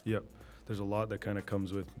 Whatever. Yep. There's a lot that kind of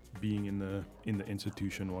comes with being in the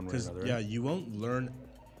institution one way or Because another. yeah, right? you won't learn.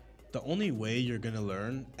 The only way you're gonna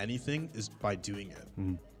learn anything is by doing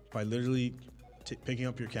it. By literally picking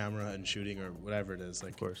up your camera and shooting or whatever it is.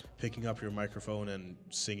 Like course. picking up your microphone and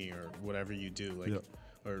singing or whatever you do. Like Yeah.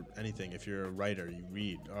 or anything. If you're a writer, you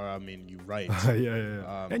read, or I mean, you write.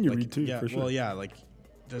 Yeah. And you like, read too, yeah, for sure. Well, yeah, like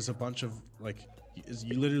there's a bunch of like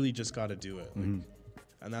you literally just got to do it. Like,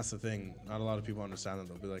 and that's the thing. Not a lot of people understand it.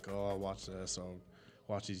 They'll be like, "Oh, I'll watch this. I'll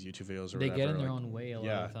watch these YouTube videos or They whatever." get in their like, own way a lot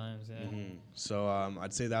of times. Yeah. So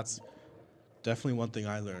I'd say that's definitely one thing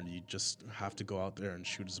I learned. You just have to go out there and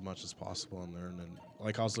shoot as much as possible and learn. And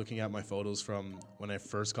like I was looking at my photos from when I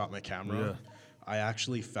first got my camera. I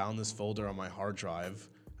actually found this folder on my hard drive,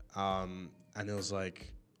 and it was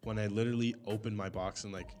like when I literally opened my box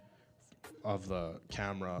and like of the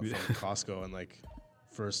camera from Costco and like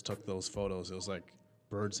first took those photos. It was like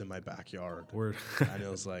birds in my backyard. Word. And it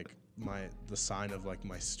was like the sign of like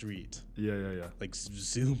my street. Yeah. Like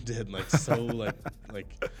zoomed in, like so like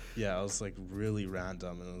yeah, it was like really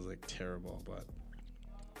random and it was like terrible. But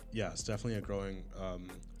yeah, it's definitely a growing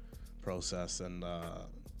process. And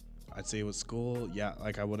I'd say with school, yeah,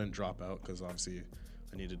 like I wouldn't drop out because obviously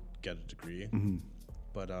I need to get a degree.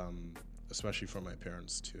 But especially for my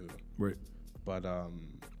parents too. Right. But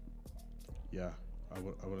yeah, I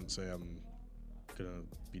wouldn't say I'm gonna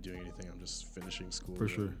be doing anything. I'm just finishing school. For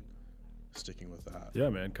sure. Sticking with that. Yeah,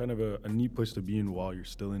 man. Kind of a neat place to be in while you're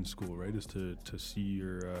still in school, right? Is to see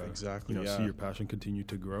your see your passion continue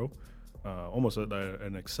to grow, almost at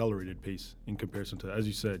an accelerated pace in comparison to, as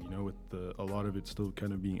you said, with a lot of it still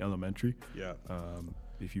kind of being elementary. Yeah.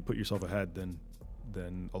 If you put yourself ahead,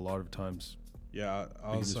 then a lot of times. Yeah,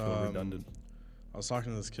 I was redundant. I was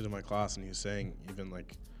talking to this kid in my class, and he was saying even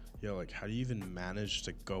like, like how do you even manage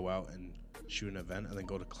to go out and shoot an event and then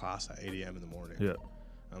go to class at 8 a.m. in the morning? Yeah.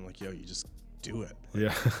 I'm like, you just do it. Like,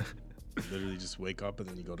 yeah. You literally just wake up and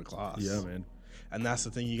then you go to class. Yeah, man. And that's the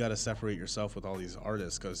thing, you got to separate yourself with all these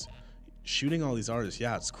artists, because shooting all these artists,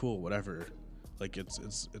 yeah, it's cool, whatever. Like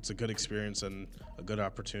it's a good experience and a good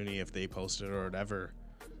opportunity if they post it or whatever.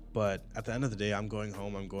 But at the end of the day, I'm going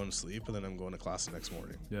home, I'm going to sleep, and then I'm going to class the next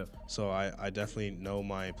morning. Yeah. So I definitely know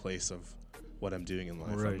my place of what I'm doing in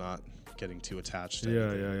life. Right. I'm not getting too attached to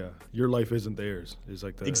anything. Yeah. Your life isn't theirs. Is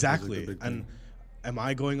like the exactly. Is like the and am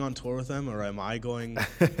I going on tour with them, or am I going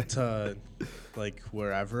to like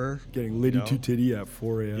wherever? Getting litty to titty at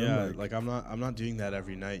 4 a.m. Yeah, like I'm not doing that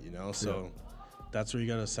every night, So that's where you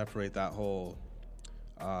gotta separate that whole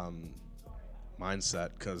mindset,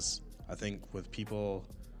 because I think with people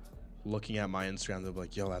looking at my Instagram, they'll be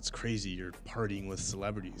like, "Yo, that's crazy! You're partying with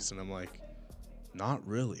celebrities," and I'm like, "Not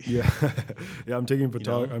really." Yeah, yeah. I'm taking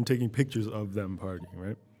I'm taking pictures of them partying,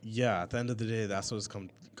 right? Yeah. At the end of the day, that's what it's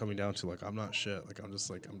coming down to. Like, I'm not shit. Like, I'm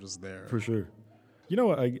just there. For sure. You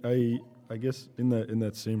know, I guess in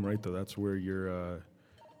that same right though, that's where you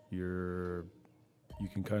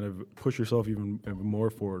can kind of push yourself even more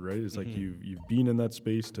forward, right? It's like you've been in that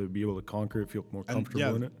space to be able to conquer it, feel more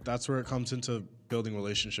comfortable in it. That's where it comes into building a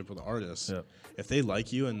relationship with artists. Yeah. If they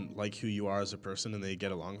like you and like who you are as a person and they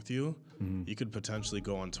get along with you, you could potentially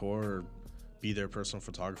go on tour or be their personal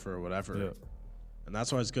photographer or whatever. Yeah. And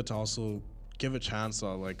that's why it's good to also give a chance to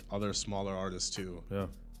like other smaller artists too. Yeah.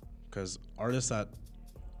 Because artists that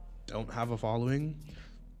don't have a following,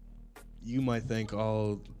 you might think,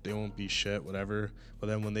 oh, they won't be shit, whatever. But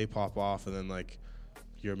then when they pop off and then like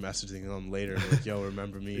you're messaging them later, like, yo,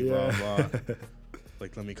 remember me, blah, blah.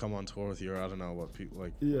 Like, let me come on tour with you, or I don't know what people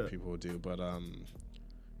would do. But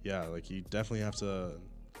yeah, like you definitely have to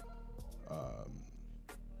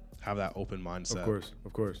have that open mindset.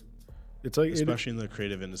 Of course. It's like, especially in the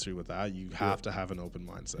creative industry with that, you have to have an open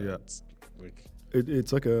mindset. Yeah. It's like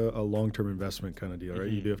it's like a long-term investment kind of deal, right?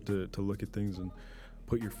 You do have to look at things and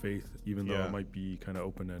put your faith, even though it might be kind of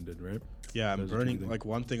open-ended, right? Yeah, and burning, like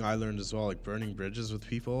one thing I learned as well, like burning bridges with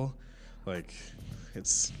people, like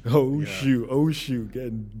it's shoot,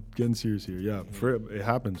 getting serious here. Yeah, it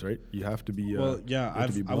happens, right? You have to be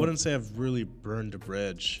I wouldn't say I've really burned a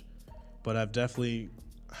bridge, but I've definitely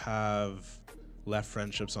have left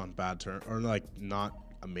friendships on bad terms, or like not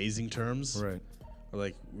amazing terms, right? Or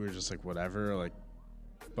like we were just like whatever, like.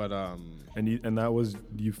 But and that was,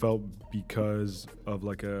 you felt because of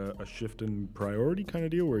like a shift in priority kind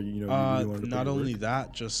of deal, where you really wanted to not only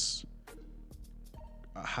that, just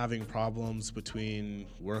having problems between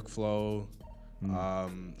workflow,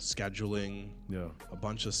 scheduling, a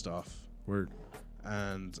bunch of stuff. Word.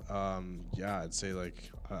 And I'd say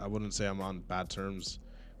like I wouldn't say I'm on bad terms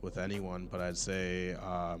with anyone, but I'd say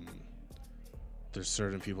there's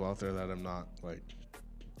certain people out there that I'm not like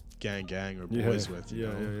gang or boys with. You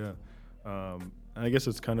know? And I guess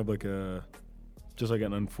it's kind of like just like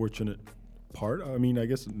an unfortunate part. I mean, I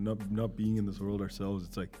guess not being in this world ourselves,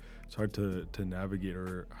 it's like it's hard to navigate,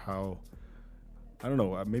 or how, I don't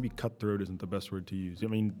know, maybe cutthroat isn't the best word to use. I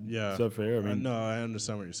mean, is that fair? I mean, no, I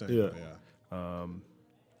understand what you're saying. Yeah.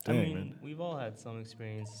 Dang, I mean, man. we've all had some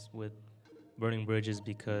experience with burning bridges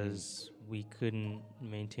because we couldn't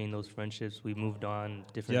maintain those friendships. We moved on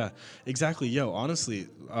different. Yeah, exactly. Yo, honestly,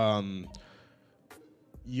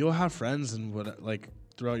 you'll have friends and what like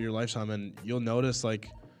throughout your lifetime, and you'll notice like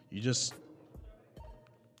you just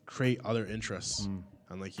create other interests,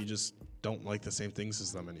 and like you just don't like the same things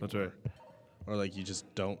as them anymore. That's right. Or like you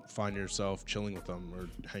just don't find yourself chilling with them or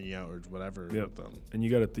hanging out or whatever with them. And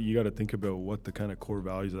you gotta think about what the kind of core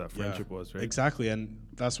values of that friendship was, right? Exactly, and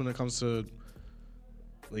that's when it comes to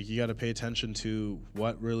like you got to pay attention to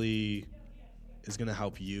what really is gonna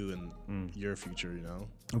help you in your future. You know.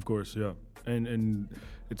 Of course, yeah. And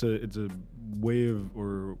it's a way of,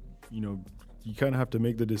 or you kind of have to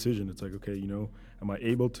make the decision. It's like, okay, am I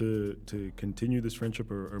able to continue this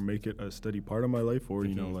friendship or make it a steady part of my life, or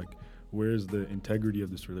like, where's the integrity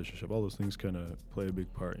of this relationship? All those things kind of play a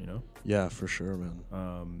big part, Yeah, for sure,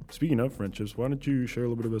 man. Speaking of friendships, why don't you share a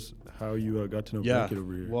little bit of us how you got to know Blanket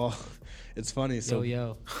over here? Well, it's funny. So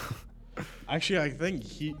Yo. actually, I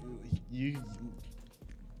think you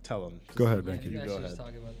tell him. Go ahead, Yeah, Blanket. you guys go should ahead. just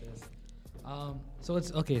talk about this. So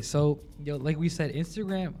it's okay. So like we said,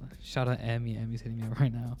 Instagram. Shout out Emmy. Emmy's hitting me up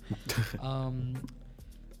right now.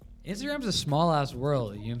 Instagram's a small ass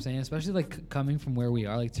world. You know what I'm saying? Especially like coming from where we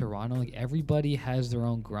are, like Toronto. Like everybody has their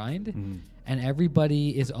own grind, and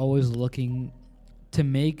everybody is always looking to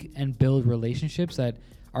make and build relationships that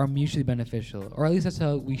are mutually beneficial, or at least that's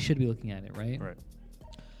how we should be looking at it, right? Right.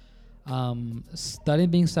 Studying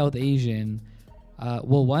being South Asian.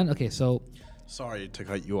 So Sorry to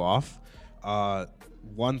cut you off.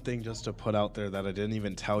 One thing just to put out there that I didn't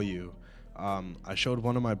even tell you. I showed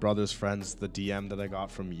one of my brother's friends the DM that I got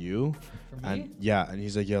from you. From and me? yeah, and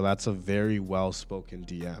he's like, yo, that's a very well-spoken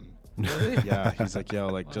DM. Really? Yeah, he's like, yo,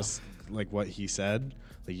 like just like what he said,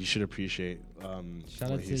 like you should appreciate Shout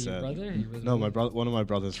what out he to your said. brother? He was No, my really- brother, one of my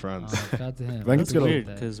brother's friends. Shout out to him. Blanket's It's gonna- weird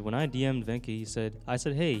That. because when I DM'd Venki, I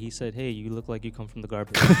said, hey. He said, hey, you look like you come from the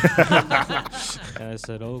garbage. And I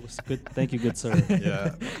said, oh, it's good. Thank you, good sir.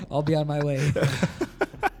 Yeah. I'll be on my way.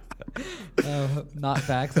 Not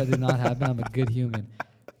facts. That did not happen. I'm a good human.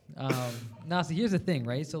 So here's the thing,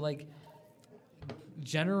 right? So like,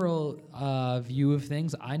 general view of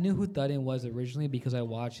things. I knew who Thudin was originally because I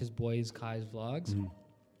watched his boys Kai's vlogs.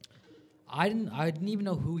 I didn't even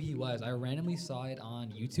know who he was. I randomly saw it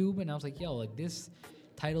on YouTube and I was like, yo, like this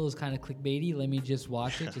title is kind of clickbaity. Let me just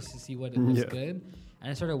watch it just to see what it was good. And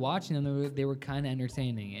I started watching them. They were kind of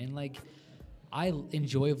entertaining. And like, I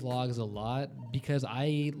enjoy vlogs a lot because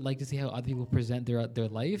I like to see how other people present their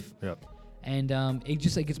life. Yep. And it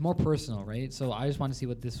just like it's more personal, right? So I just want to see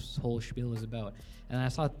what this whole spiel was about. And I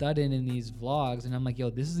saw Thudin in these vlogs, and I'm like, yo,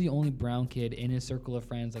 this is the only brown kid in his circle of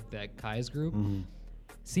friends, like that Kai's group.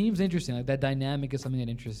 Seems interesting. Like that dynamic is something that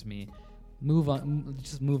interests me. Move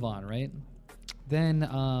on, right?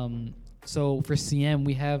 Then, so for CM,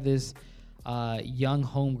 we have this young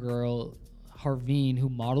homegirl, Harveen, who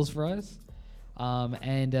models for us.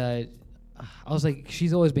 And I was like,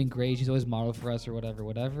 she's always been great. She's always modeled for us or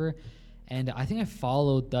whatever. And I think I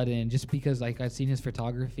followed Thudin just because like I'd seen his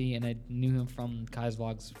photography and I knew him from Kai's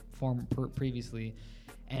vlogs previously.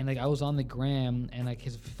 And like I was on the gram and like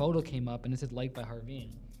his photo came up and it said liked by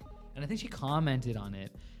Harveen. And I think she commented on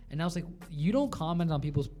it. And I was like, you don't comment on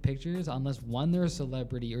people's pictures unless one, they're a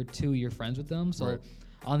celebrity, or two, you're friends with them. So Right.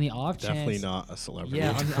 on the off chance, Definitely not a celebrity.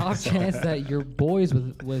 yeah, on the off chance that you're boys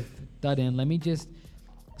with Thudin, let me just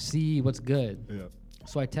see what's good. Yeah.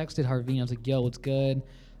 So I texted Harveen. I was like, yo, what's good?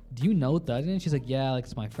 Do you know Thudin? She's like, yeah, like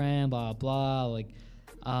it's my friend, blah, blah. Like,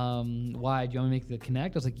 why? Do you want me to make the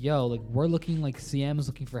connect? I was like, yo, like we're looking, like CM is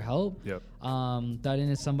looking for help. Yep. Thudin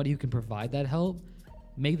is somebody who can provide that help.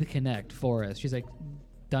 Make the connect for us. She's like,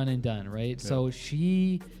 done and done, right? Yeah. So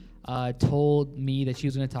she told me that she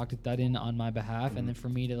was going to talk to Thudin on my behalf and then for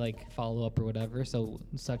me to like follow up or whatever. So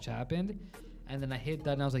such happened. And then I hit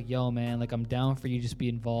Thudin. I was like, yo, man, like I'm down for you just be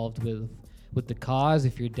involved with the cause.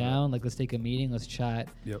 If you're down, like let's take a meeting, let's chat.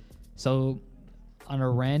 Yep. So on a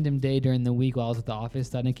random day during the week while I was at the office,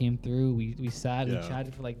 Thudin came through. We sat and Yeah. we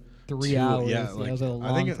chatted for like 3 hours. Yeah, it like, was a long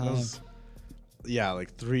I think it time. was. Yeah,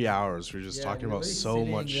 like 3 hours. We were just talking we were about really so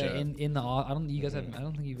sitting, much yeah, shit. in the I don't think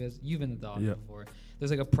you've been in the office Yeah. before. There's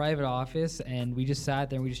like a private office and we just sat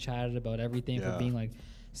there and we just chatted about everything Yeah. from being like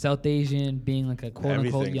South Asian, being like a quote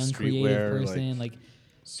unquote Everything, young creative streetwear, person, like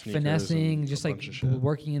Sneakers finessing, and just a like bunch of shit.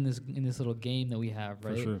 working in this little game that we have,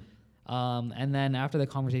 right? For sure. And then after the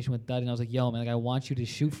conversation with Thudin, I was like, yo, man, like I want you to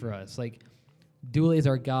shoot for us. Like Dule is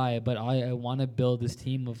our guy, but I want to build this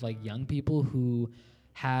team of like young people who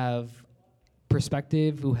have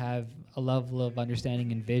perspective, who have a level of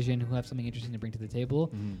understanding and vision, who have something interesting to bring to the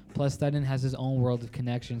table. Plus, Dutton has his own world of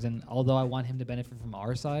connections, and although I want him to benefit from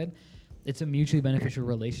our side, it's a mutually beneficial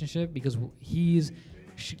relationship because he's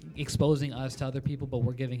exposing us to other people, but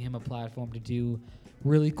we're giving him a platform to do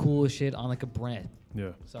really cool shit on like a brand.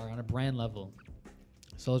 On a brand level.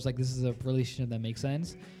 So it's like, this is a relationship that makes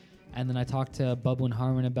sense. And then I talked to Bubba and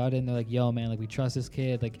Harmon about it, and they're like, yo, man, like, we trust this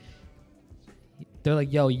kid. Like, they're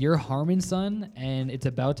like, yo, you're Harmon's son, and it's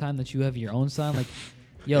about time that you have your own son. Like,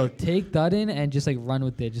 yo, take Dutton and just, like, run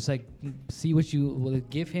with it. Just, like, see what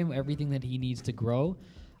give him everything that he needs to grow.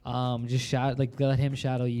 Just let him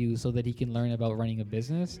shadow you so that he can learn about running a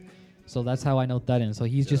business. So that's how I know Dutton. So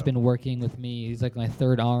he's just been working with me. He's, like, my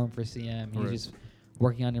third arm for CM. He's just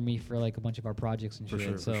working under me for, like, a bunch of our projects and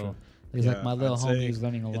shit. So he's, like, my little homie who's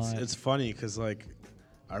learning a lot. It's funny because, like,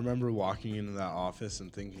 I remember walking into that office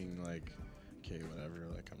and thinking, like, okay, whatever,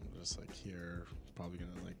 like, I'm just, like, here, probably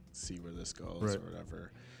gonna, like, see where this goes or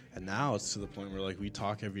whatever. And now it's to the point where, like, we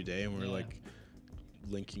talk every day and we're like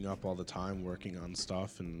linking up all the time, working on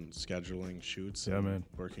stuff and scheduling shoots and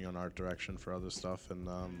working on art direction for other stuff. And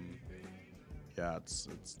it's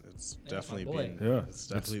definitely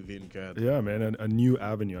been good. Yeah, man, and a new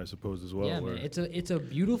avenue, I suppose, as well. Yeah, man, it's a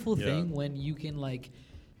beautiful thing when you can, like,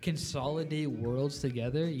 consolidate worlds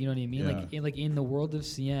together. You know what I mean? Like in the world of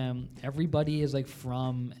CM, everybody is, like,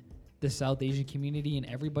 from the South Asian community, and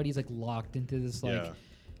everybody's, like, locked into this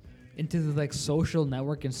into the, like, social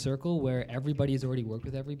network and circle where everybody's already worked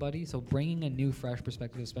with everybody. So bringing a new, fresh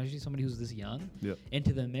perspective, especially somebody who's this young,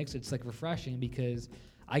 into the mix, it's, like, refreshing because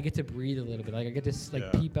I get to breathe a little bit. Like, I get to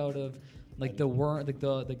peep out of, like, the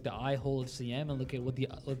eye hole of CM and look at what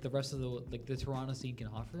the rest of the Toronto scene can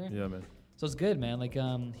offer. Yeah, man. So it's good, man. Like,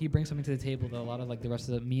 he brings something to the table that a lot of, like, the rest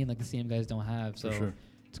of me and, like, the CM guys don't have. So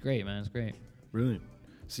it's great, man. It's great. Brilliant.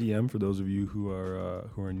 CM, for those of you who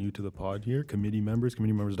are new to the pod here, committee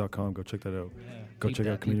members.com. Go check that out. Yeah, go check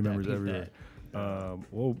out committee members everywhere.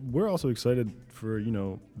 Well, we're also excited for, you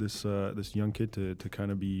know, this young kid to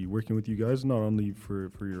kind of be working with you guys, not only for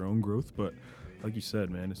your own growth, but like you said,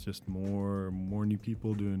 man, it's just more new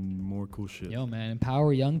people doing more cool shit. Yo, man,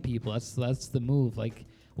 empower young people. That's the move. Like,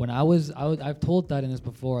 when I've told that in this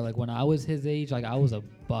before. Like, when I was his age, like, I was a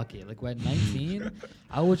bucket. Like, when 19,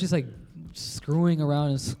 I was just, like, screwing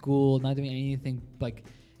around in school, not doing anything, like,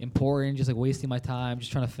 important, just, like, wasting my time,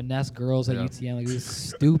 just trying to finesse girls at UTM. Like, it was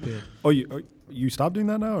stupid. Oh, you stopped doing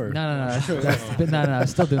that now, or? No. Still doing that.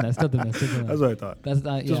 That's what I thought. That's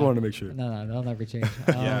not. Just wanted to make sure. No, that'll never change.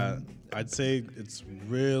 I'd say it's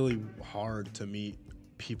really hard to meet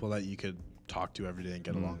people that you could talk to every day and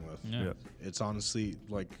get along with. Yeah. It's honestly,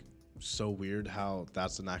 like, so weird how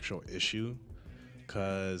that's an actual issue,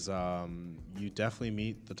 because you definitely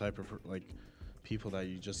meet the type of like people that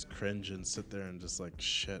you just cringe and sit there and just, like,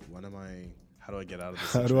 shit, how do I get out of this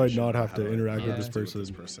situation? How do I not have to interact with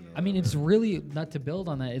this person? I mean, it's really, not to build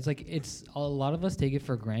on that, it's like, it's a lot of us take it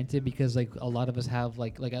for granted because, like, a lot of us have,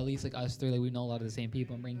 like at least, like, us three, like, we know a lot of the same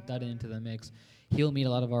people, and bring Dutton into the mix. He'll meet a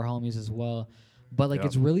lot of our homies as well. But, like,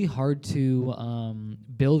 it's really hard to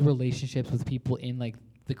build relationships with people in, like,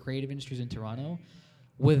 the creative industries in Toronto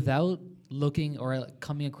without looking or, like,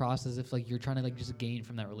 coming across as if, like, you're trying to, like, just gain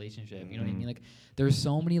from that relationship. You know what I mean? Like, there's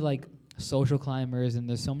so many, like, social climbers, and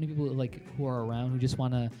there's so many people, like, who are around who just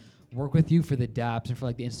want to work with you for the daps and for,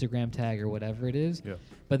 like, the Instagram tag or whatever it is. Yeah.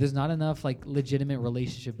 But there's not enough, like, legitimate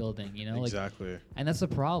relationship building, you know? Exactly. Like, and that's the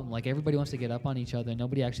problem. Like, everybody wants to get up on each other.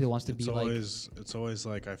 Nobody actually wants to be it's always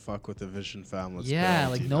like, I fuck with the Vision fam.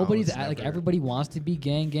 Like, nobody's like, everybody wants to be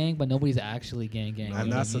gang, but nobody's actually gang. And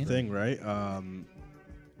that's the thing, right?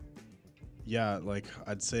 Like,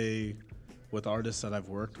 I'd say with artists that I've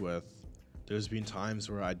worked with, there's been times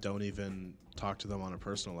where I don't even talk to them on a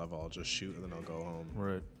personal level. I'll just shoot and then I'll go home.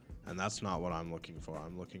 Right. And that's not what I'm looking for.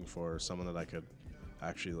 I'm looking for someone that I could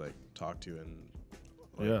actually, like, talk to and,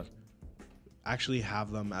 like, actually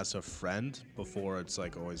have them as a friend before it's,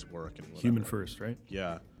 like, always work and whatever. Human first, right?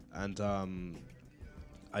 Yeah. And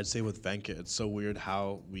I'd say with Venkat, it's so weird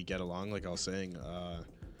how we get along. Like I was saying,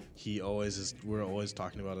 we're always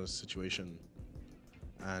talking about a situation,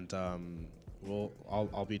 and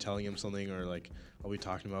I'll be telling him something, or, like, I'll be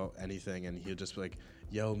talking about anything, and he'll just be like,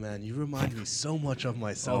 yo, man, you remind me so much of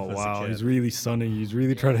myself as a kid. He's really sunning. He's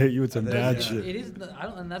really trying to hit you with some dad shit. It is,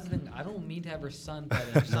 and that's the thing. I don't mean to have her son, but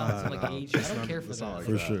it's not like age. I don't care for that. Like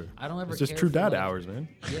for sure. I don't ever. It's just true dad hours, man.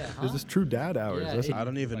 Yeah. It's just true dad hours. Yeah, I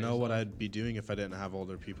don't even know what I'd be doing if I didn't have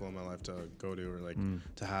older people in my life to go to, or, like,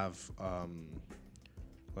 to have,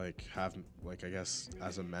 I guess,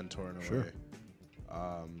 as a mentor in a way.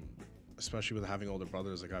 Especially with having older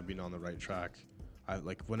brothers, like, I've been on the right track I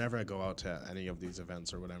like whenever I go out to any of these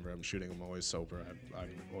events or whenever I'm shooting, I'm always sober. I'm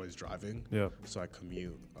always driving. Yeah. So I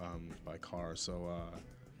commute by car. So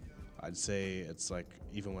I'd say it's like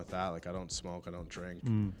even with that, like I don't smoke, I don't drink,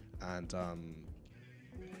 and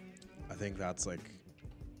I think that's like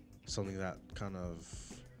something that kind of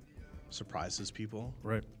surprises people.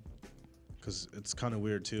 Right. Because it's kind of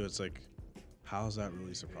weird too. It's like, how is that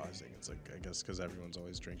really surprising? It's like, I guess because everyone's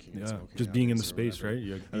always drinking and Yeah. smoking. Just being in the nowadays or space, whatever. right?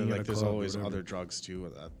 Yeah. And then, like there's always other drugs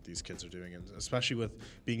too that these kids are doing, and especially with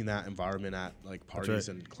being in that environment at like parties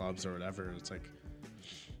and clubs or whatever. It's like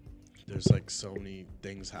there's like so many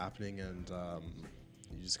things happening, and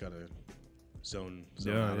you just gotta zone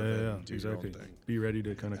out of it and do your own thing. Be ready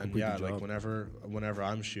to kind of complete the job. Like whenever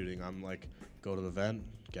I'm shooting, I'm like go to the event,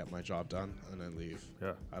 get my job done, and then leave.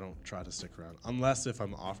 Yeah. I don't try to stick around unless if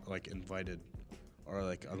I'm off like invited, or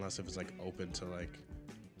like unless if it's like open to like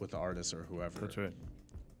with the artist or whoever. That's right.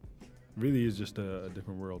 Really is just a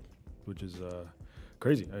different world, which is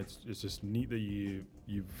crazy. It's just neat that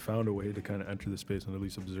you've found a way to kind of enter the space and at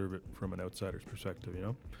least observe it from an outsider's perspective. You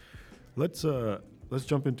know, let's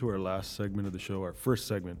jump into our last segment of the show. Our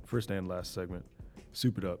first and last segment.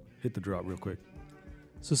 Soup it up. Hit the drop real quick.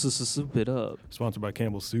 Soup it up. Sponsored by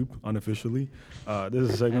Campbell's Soup, unofficially. This is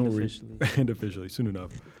a segment And where officially. and officially, soon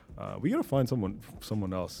enough. We gotta find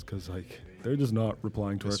someone else because like they're just not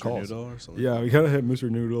replying to Mr. our calls. Noodle or something. Yeah, we gotta hit Mr.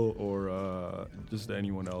 Noodle or just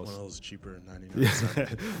anyone else. One of those cheaper 99 cents.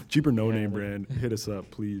 Yeah, cheaper no-name brand. Hit us up,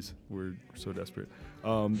 please. We're so desperate.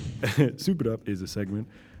 Soup It Up is a segment,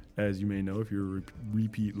 as you may know if you're a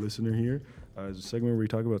repeat listener here. It's a segment where we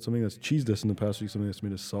talk about something that's cheesed us in the past week, something that's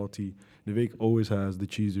made us salty. Nivek always has the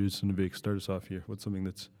cheesers. So Nivek, start us off here. What's something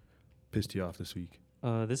that's pissed you off this week?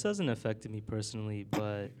 This hasn't affected me personally,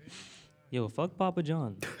 but yo, fuck Papa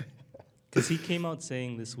John. Because he came out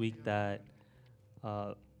saying this week that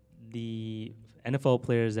the NFL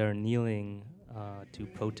players that are kneeling to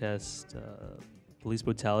protest police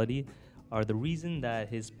brutality are the reason that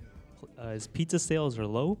his pizza sales are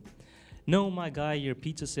low. No, my guy, your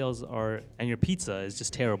pizza sales and your pizza is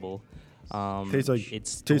just terrible. Tastes like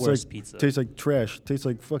it's the worst pizza. Tastes like trash. Tastes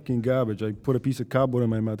like fucking garbage. I put a piece of cardboard in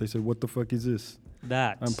my mouth. I said, "What the fuck is this?"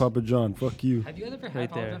 That I'm Papa John. Fuck you. Have you guys ever had Right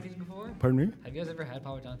Papa there. John pizza before? Pardon me? Have you guys ever had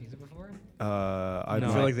Papa John pizza before? I No.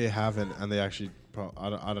 I feel like they haven't, and they actually. I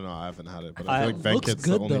don't know. I haven't had it, but I I- feel like It Venkit's looks the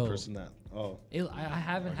good, only though. person that. Oh, I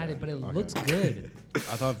haven't had it, but it Okay. looks good. I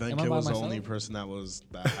thought Am I Venkit by was the myself? only person that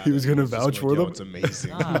had He was it. gonna Just vouch like, for Yo, them? It's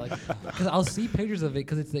amazing. Because I'll see pictures of it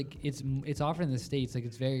because it's like it's offered in the States, like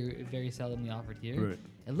it's very very seldomly offered here. Right.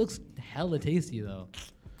 It looks hella tasty though,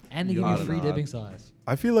 and they Yeah, give I you don't free know. dipping sauce.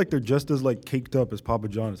 I feel like they're just as like caked up as Papa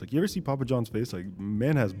John's. Like you ever see Papa John's face? Like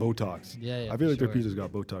man has Botox. Yeah, I feel like for their sure. pizza's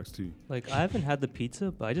got Botox too. Like I haven't had the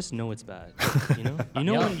pizza, but I just know it's bad. You know,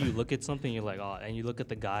 Yeah. when you look at something, you're like, oh, and you look at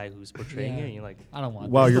the guy who's portraying Yeah. it, and you're like, I don't want.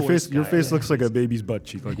 Wow, He's your the face worst your guy. face Yeah. looks like a baby's butt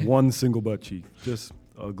cheek, like one single butt cheek, just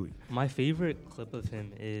ugly. my favorite clip of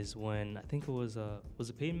him is when I think it was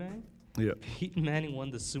it Peyton Manning? Yeah. Peyton Manning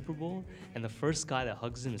won the Super Bowl, and the first guy that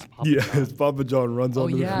hugs him is Papa Yeah, John. as Papa John runs Oh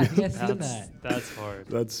onto yeah, the I field. think I've seen that. That's hard.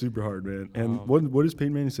 That's super hard, man. And Um, what does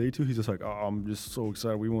Peyton Manning say too? He's just like, oh, I'm just so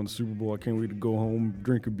excited we won the Super Bowl. I can't wait to go home,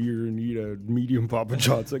 drink a beer, and eat a medium Papa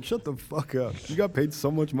John. It's like, shut the fuck up. You got paid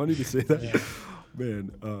so much money to say that,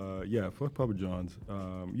 man. Yeah, fuck Papa John's.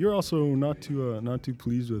 You're also not too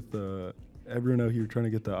pleased with everyone out here trying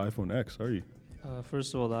to get the iPhone X, are you?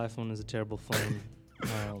 First of all, the iPhone is a terrible phone.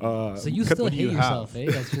 So you cut- still what do hate you yourself, have?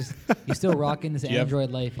 eh? That's just you still rocking this Do you have- Android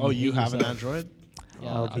life. and Oh, you hate have an yourself. Android?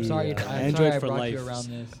 Yeah, Okay, I'm sorry. yeah. I'm Android sorry I for brought life. you around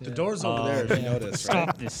this. The yeah. door's over there, if you yeah. notice, right?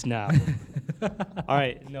 Stop this now. All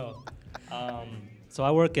right, no. So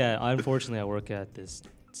I work at this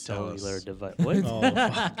cellular us. device. What? Oh,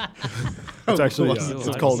 fuck. It's actually Yo, it's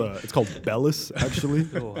how do called you- it's called Bellis actually.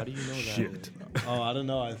 Yo, how do you know that? Shit. Oh, I don't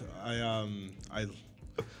know.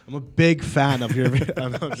 I'm a big fan of your.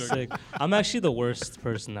 I'm not joking. Sick. I'm actually the worst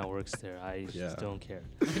person that works there. I Yeah. just don't care.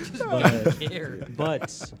 Don't care. But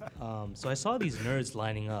so I saw these nerds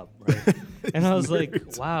lining up, right? And I was like,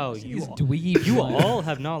 wow, These you dweebs. all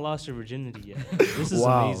have not lost your virginity yet. This is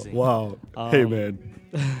Wow, amazing. wow. Hey Um, man,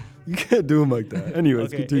 you can't do them like that. Anyways,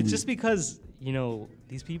 Okay, continue. it's just because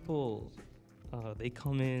these people, they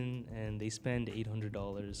come in and they spend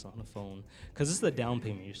 $800 on a phone because this is the down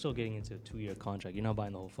payment. You're still getting into a 2-year contract. You're not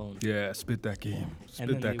buying the whole phone. Yeah, spit that game. And Spit then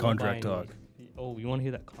that they won't buy contract any- talk. Oh, you want to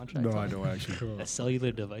hear that contract? No, talk? I don't actually. A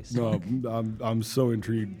cellular device. No, talk? I'm so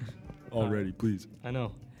intrigued already. Please. I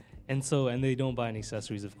know. And they don't buy any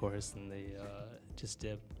accessories, of course, and they just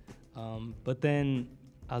dip. But then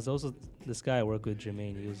I was also, this guy I work with,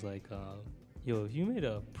 Jermaine, he was like, yo, if you made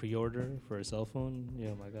a pre-order for a cell phone,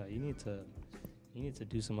 my God, you You need to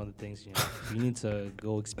do some other things. You need to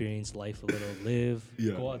go experience life a little, live,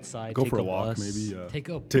 Yeah. go outside, Go take for a a walk, bus, maybe. Yeah.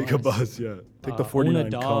 Take a bus. Yeah. Take the own 49 a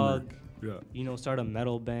dog. Comer. Yeah. Start a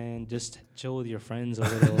metal band, just chill with your friends a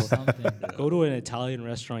little. Something. Go to an Italian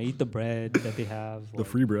restaurant, eat the bread that they have. The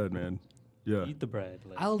free bread, man. Yeah. Eat the bread.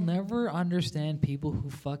 Like, I'll never understand people who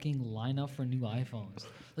fucking line up for new iPhones.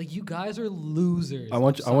 Like, you guys are losers. I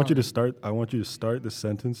want you to sorry. start the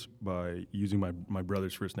sentence by using my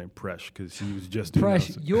brother's first name, Presh, because he was just doing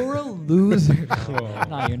Presh, that. you're a loser.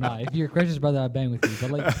 Nah, you're not. If you're Kresh's brother, I'd bang with you.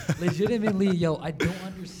 But like, legitimately, yo, I don't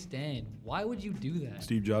understand. Why would you do that?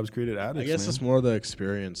 Steve Jobs created addicts. I guess man. it's more the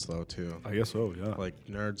experience though too. I guess so. Yeah. Like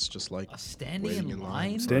nerds just like Standing waiting in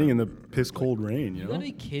line. line? Standing in the piss cold rain. You You know. gotta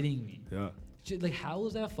be kidding me. Yeah. Like, how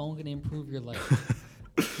is that phone gonna improve your life?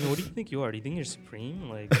 what do you think you are? Do you think you're supreme?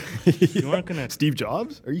 Like, you aren't gonna. Steve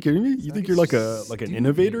Jobs? Are you kidding me? You think you're like an stupid.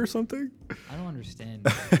 innovator or something? I don't understand.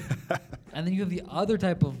 And then you have the other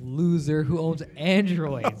type of loser who owns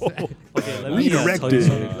Androids. Okay, let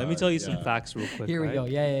Redirected. me tell you some facts real quick. Here we right? go.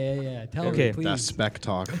 Yeah. Tell Okay. me, please. That spec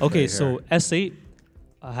talk. Okay, right so here. S8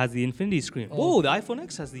 has the infinity screen. Oh. Whoa, the iPhone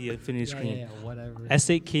X has the infinity screen. Yeah, whatever.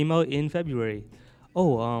 S8 came out in February.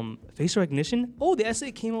 Oh, face recognition. Oh, the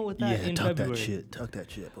S8 came out with that in February. Tuck that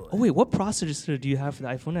shit, boy. Oh wait, what processor do you have for the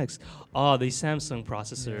iPhone X? Oh, the Samsung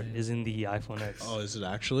processor Yeah. is in the iPhone X. Oh, is it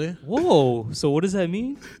actually? Whoa! So what does that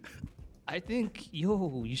mean? I think,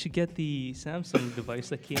 you should get the Samsung device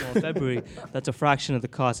that came out in February. That's a fraction of the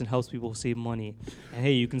cost and helps people save money. And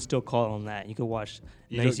hey, you can still call on that. You can watch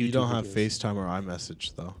nice You YouTube don't have videos. FaceTime or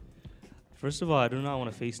iMessage though. First of all, I do not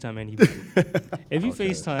want to FaceTime anybody. If you Okay.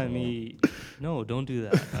 FaceTime me, no, don't do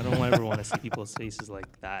that. I don't ever want to see people's faces like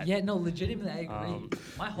that. Yeah, no, legitimately, I agree.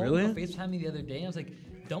 My Really? homegirl FaceTimed me the other day. I was like,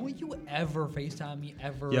 don't you ever FaceTime me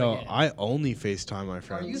ever Yo, again. I only FaceTime my you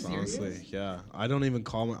friends, serious? honestly. Yeah. I don't even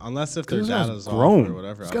call my unless if their This guy's data's off grown. or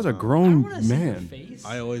whatever. This I guy's don't a know. I grown don't wanna see your man. face.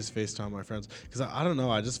 I always FaceTime my friends because I don't know.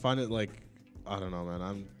 I just find it like I don't know,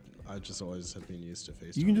 man. I just always have been used to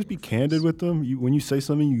FaceTime. You can just be my candid friends. with them. When you say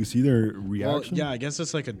something, you see their Well, reaction. yeah, I guess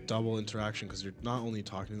it's like a double interaction because you're not only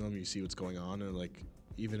talking to them, you see what's going on, and like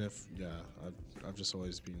even if I've just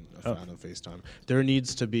always been a Oh. fan of FaceTime. There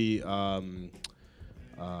needs to be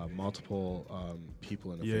multiple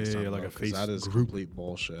people in a Yeah, FaceTime yeah, like though, a 'cause face that is group. complete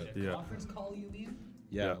bullshit. Yeah. Conference call, you mean?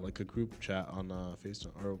 Yeah, Yeah. like a group chat on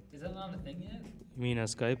FaceTime. Or Is that not a thing yet? You mean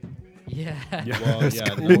Skype? Yeah. Yeah. well, yeah,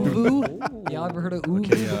 no, Uvu? Y'all ever heard of Uvu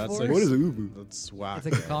Okay, yeah, that's before? like- What is Ubu? that's whack. It's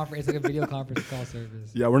like a conference. It's like a video conference call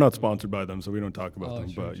service. Yeah, we're not sponsored by them, so we don't talk about Oh,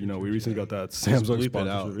 them. true, but true, you know, true, we true. recently got that Just Samsung bleep it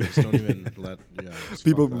out. sponsorship. Just don't even let. Yeah. just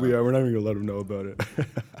People, fuck that. yeah, we're not even gonna let them know about it.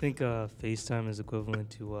 I think FaceTime is equivalent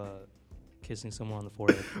to kissing someone on the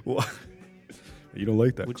forehead, Well, you don't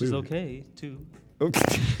like that, which clearly. is okay too. Okay.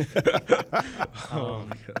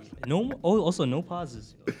 Also no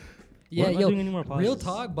pauses. Yeah, We're not yo, doing any more real pauses.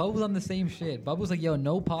 talk. Bub was on the same shit. Bub was like, yo,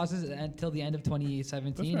 no pauses until the end of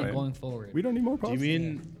 2017 That's and right. going forward. We don't need more Do you pauses.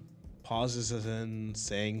 mean pauses as in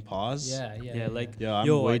saying pause? Yeah. like Yeah, I'm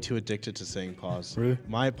yo, way I- too addicted to saying pause. Really?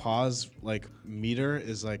 My pause like meter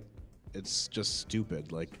is like it's just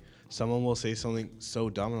stupid. Like someone will say something so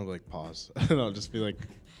dumb and I'm like pause. And I'll just be like,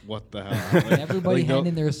 what the hell? Like, Everybody like, no-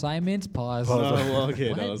 handing their assignments. Pause. No, well, okay,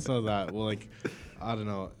 What? no, it's not that. Well, like, I don't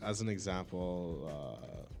know. As an example,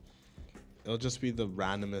 it'll just be the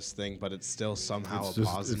randomest thing, but it's still somehow It's a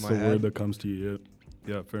just pause it's in the my word head. that comes to you.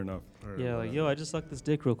 Yeah, fair enough. Or Yeah, like whatever. yo, I just sucked this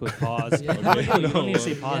dick real quick. Pause. Yeah. Okay, you don't need to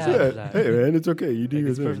say pause Yeah. after Yeah, that. hey man, it's okay. You do Like, your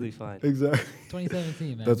it's thing. perfectly fine. Exactly.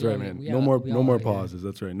 2017, man. That's We right, out- man. we No out- more, we no all more out here. pauses.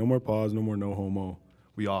 That's right. No more pause. No more no homo.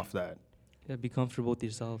 We off that. Yeah, be comfortable with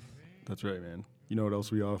yourself. That's right, man. You know what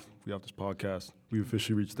else we off? We off this podcast. We've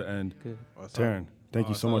officially reached the end. Good. I thought- Taryn, thank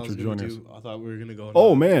you I so thought I much was for gonna joining us. I thought we were gonna go. Oh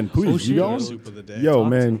into man, please, shit. you going? soup of the day. Yo, Talk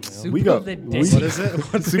man, to me, Soup we got. of the day. we- What is it?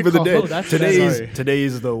 What's Soup it of the called? day. That's Today's sorry.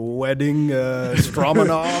 today's the wedding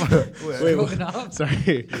Stromanov. Wait, Broken up.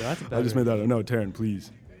 Sorry. Yeah, that's I just made that up. No, Taryn,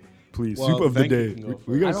 please, Well, soup of the thank you. day. You can go We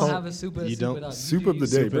for I gotta don't call have it a soup. You soup don't- it up. soup You of the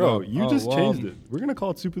do day, Soup it bro. up. You Oh, just well, changed it. We're gonna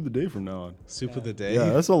call it soup of the day from now on. Soup of the day. Yeah,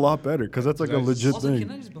 that's a lot better because that's like a Nice. legit Also, thing.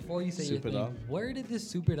 can I just before you say Soup your it thing, up. where did this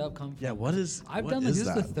soup it up come from? Yeah. What is? I've what done like is this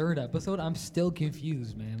is that? the third episode. I'm still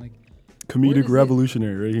confused, man. Like, where Comedic does it-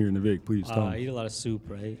 revolutionary right here in the Vic. Please, tell I me. eat a lot of soup,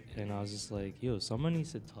 right? And I was just like, yo, someone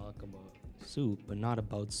needs to talk about soup, but not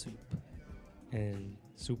about soup. And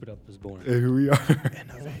Soup It Up was born. Hey, here we are.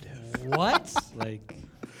 what? Like,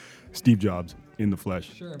 Steve Jobs in the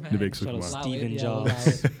flesh. Sure, The man. Vic Shout out Sukumar. Allow Steven it, yeah, Jobs.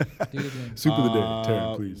 allow it. Do your thing. Soup of the day,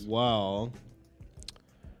 Taryn, please. Well,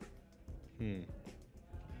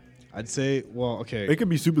 I'd say, well, okay. It could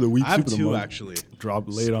be soup of the week, I have soup of the 2 month. actually.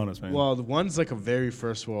 Lay it on us, man. Well, the one's like a very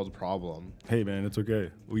first world problem. Hey, man, it's okay.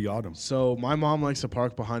 We got him. So my mom likes to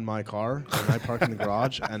park behind my car, and I park in the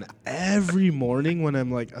garage. And every morning when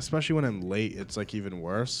I'm like, especially when I'm late, it's like even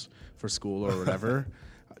worse for school or whatever.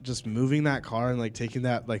 Just moving that car and like taking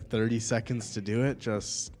that like 30 seconds to do it,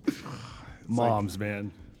 just Moms,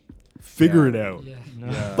 man. Figure it out. Yeah.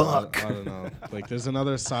 yeah, Fuck. I don't know. Like there's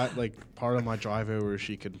another side, like part of my driveway where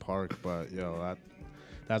she can park, but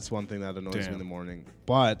that's one thing that annoys me in the morning.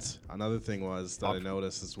 But another thing was that I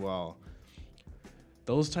noticed as well.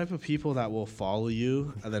 Those type of people that will follow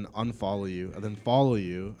you and then unfollow you and then follow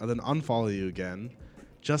you and then unfollow you again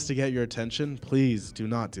just to get your attention, please do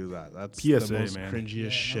not do that. That's PSA, the most man.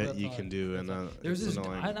 cringiest shit you can do, and There's it's this,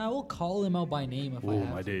 annoying. and I will call him out by name if I Oh, have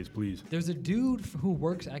my to. days, please. There's a dude who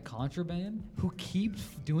works at Contraband who keeps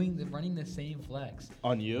running the same flex.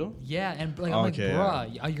 On you? Yeah, and like I'm Okay,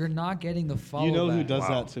 like, bruh, you're not getting the follow. You know who back. does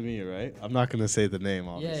that to me, right? I'm not gonna say the name,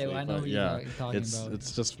 obviously. I know but who you're yeah, talking it's about.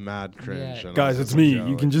 it's just mad cringe. Yeah. and Guys, I'm it's just me. like,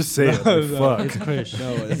 You yo, can just say it. Like, fuck. It's Krish.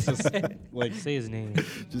 No, it's just like Say his name.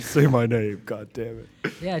 Just say my name. God damn it.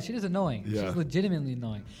 Yeah, she is annoying. Yeah. She's legitimately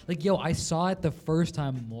annoying. Like, yo, I saw it the first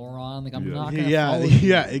time, moron. Like, I'm Yeah. not gonna yeah, follow you.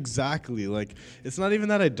 yeah, exactly. Like it's not even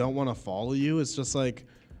that I don't want to follow you. It's just like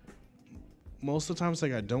most of the times,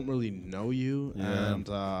 like I don't really know you, Yeah. and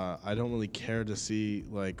I don't really care to see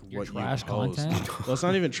like Your what trash you post. content? Well, it's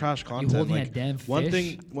not even trash content. holding Like a damn one fish?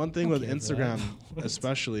 thing Don't with give a Instagram, fuck.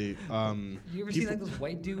 especially. You ever see people- like those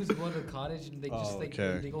white dudes who go to the cottage and they just Oh, like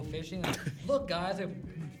okay. they go fishing? Like, look, guys, I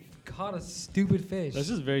caught a stupid fish. That's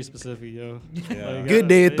just very specific, yo. Yeah. Like, Good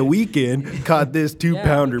day at the hey. weekend. Caught this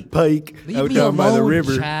 2-pounder pike Leave out me down by the alone,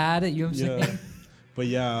 river. Chad. You know what I'm Yeah. saying? But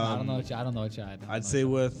yeah, I don't know. I don't know, Chad. I don't I'd know, say Chad.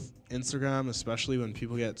 with Instagram, especially when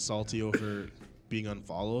people get salty over being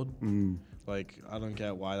unfollowed, like I don't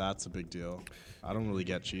get why that's a big deal. I don't really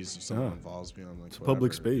get cheese if someone Yeah. unfollows me. I'm like, It's a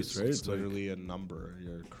public whatever. space, right? It's It's like- literally a number.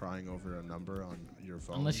 You're crying over a number on your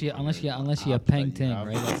phone. Unless you on your unless you app peng that you ting, have.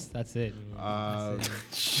 right? That's it.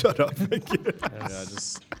 Shut up. Thank you. Yeah,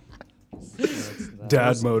 just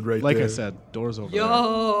Dad mode right like there. I said, doors over there.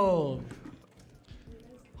 Yo,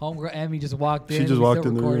 homegirl Emmy just walked in. She just We walked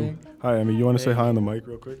still in the recording. room. Hi, Emmy. You want to say hi on the mic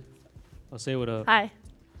real quick? I'll say what up. Hi.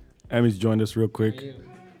 Emmy's joined us real quick. How are you?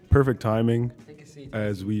 Perfect timing Take a seat.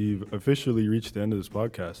 as we've officially reached the end of this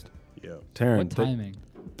podcast. Yeah. Taryn, What timing?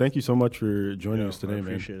 thank you so much for joining Yeah, us today, I man.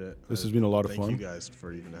 appreciate it. This has been a lot of Thank fun. you guys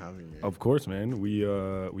for even having me. Of course, man.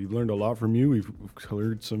 We've learned a lot from you. We've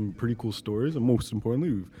heard some pretty cool stories, and most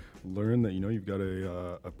importantly, we've learned that you've got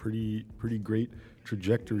a pretty great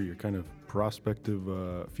trajectory, a kind of prospective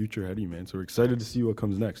future ahead of you, man. So we're excited to see what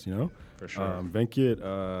comes next. For sure.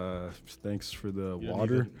 Venkat, thanks for the You don't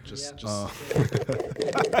water. even- just don't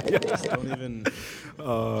even.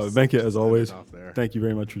 Venkat, as always, off there. thank you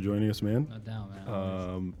very much for joining us, man. No doubt,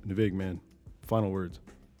 man. Navig, man, final words.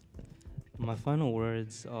 My final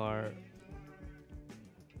words are: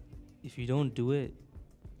 if you don't do it,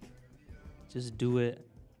 just do it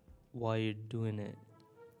while you're doing it.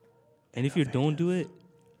 And if you don't do it,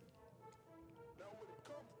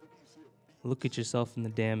 look at yourself in the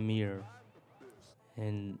damn mirror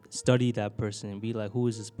and study that person and be like, who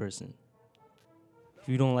is this person? If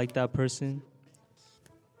you don't like that person,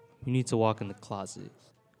 you need to walk in the closet.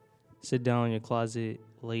 Sit down in your closet,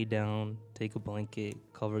 lay down, take a blanket,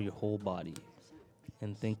 cover your whole body,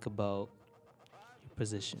 and think about your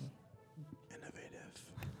position.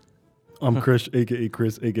 I'm Krish, aka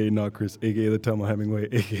Chris, aka not Chris, aka the Thelma Hemingway,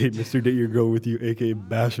 aka Mr. Date Your Girl With You, aka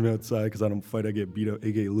Bash Him Outside because I don't fight, I get beat up,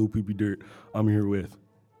 aka Lil Poopy Dirt. I'm here with.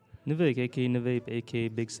 Navik, aka Navape, aka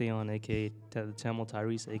Big Seon, aka Tamil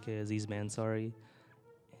Tyrese, aka Aziz Mansari,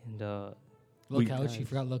 and Lil Couch. You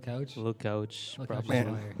forgot Lil Couch. Lil Couch. Lil Couch is Man,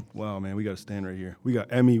 fire. wow, man, we got to stand right here. We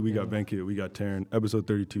got Emmy, we got Venkat, we got Taryn. Episode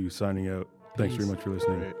 32, signing out. Thanks very Peace. much for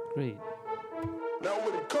listening. Great. Now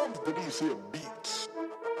when it comes to these here beats,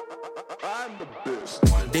 I'm the best.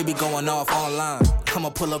 They be going off online. I'ma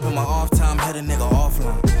pull up in my off time, hit a nigga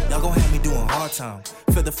offline. Y'all gon' have me doing hard time.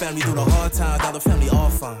 Feel the family through the hard times, now the family all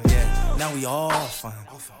fine. Yeah, now we all fine.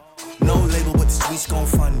 No label, but the streets gon'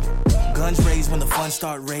 fund me. Guns raised when the funds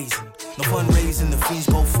start raising. No fundraising, the fiends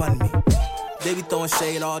go fund me. They be throwing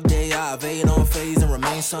shade all day, I evade on phase and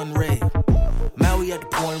remain sun-rayed. Man, we at the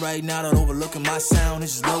point right now that overlooking my sound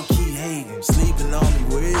is just low-key hating. Sleeping on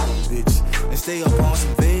me waiting, bitch. And stay up on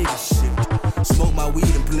some Vegas shit. Smoke my weed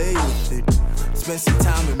and play with it. Spend some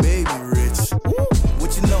time and make me rich.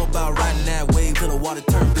 What you know about riding that wave till the water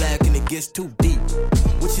turn black and it gets too deep?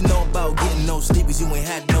 What you know about getting no sleep cause you ain't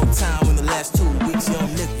had no time in the last 2 weeks? Young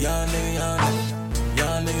nigga, young nigga, young nigga.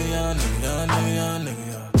 Young nigga, young nigga, young nigga, young nigga,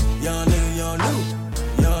 young nigga. Young nigga, young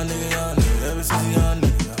nigga. Young nigga, young nigga. Ever since a young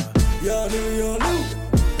nigga. Young nigga, young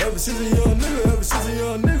nigga. Ever since a young nigga. Ever since a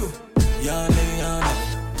young nigga. Young nigga, young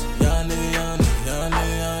nigga. Young nigga, young nigga. Young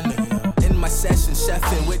nigga, young nigga. In my session,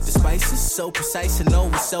 chefing with the spices. So precise and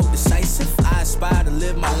always so decisive. I aspire to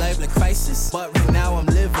live my life like crisis. But right now I'm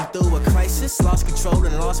living through a crisis. Lost control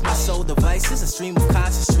and lost my soul devices. A stream of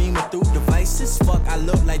conscious streaming through devices. Fuck, I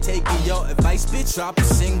look like taking your advice, bitch. Drop a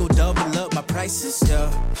single, double up my prices. Yeah,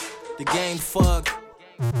 the game fucked.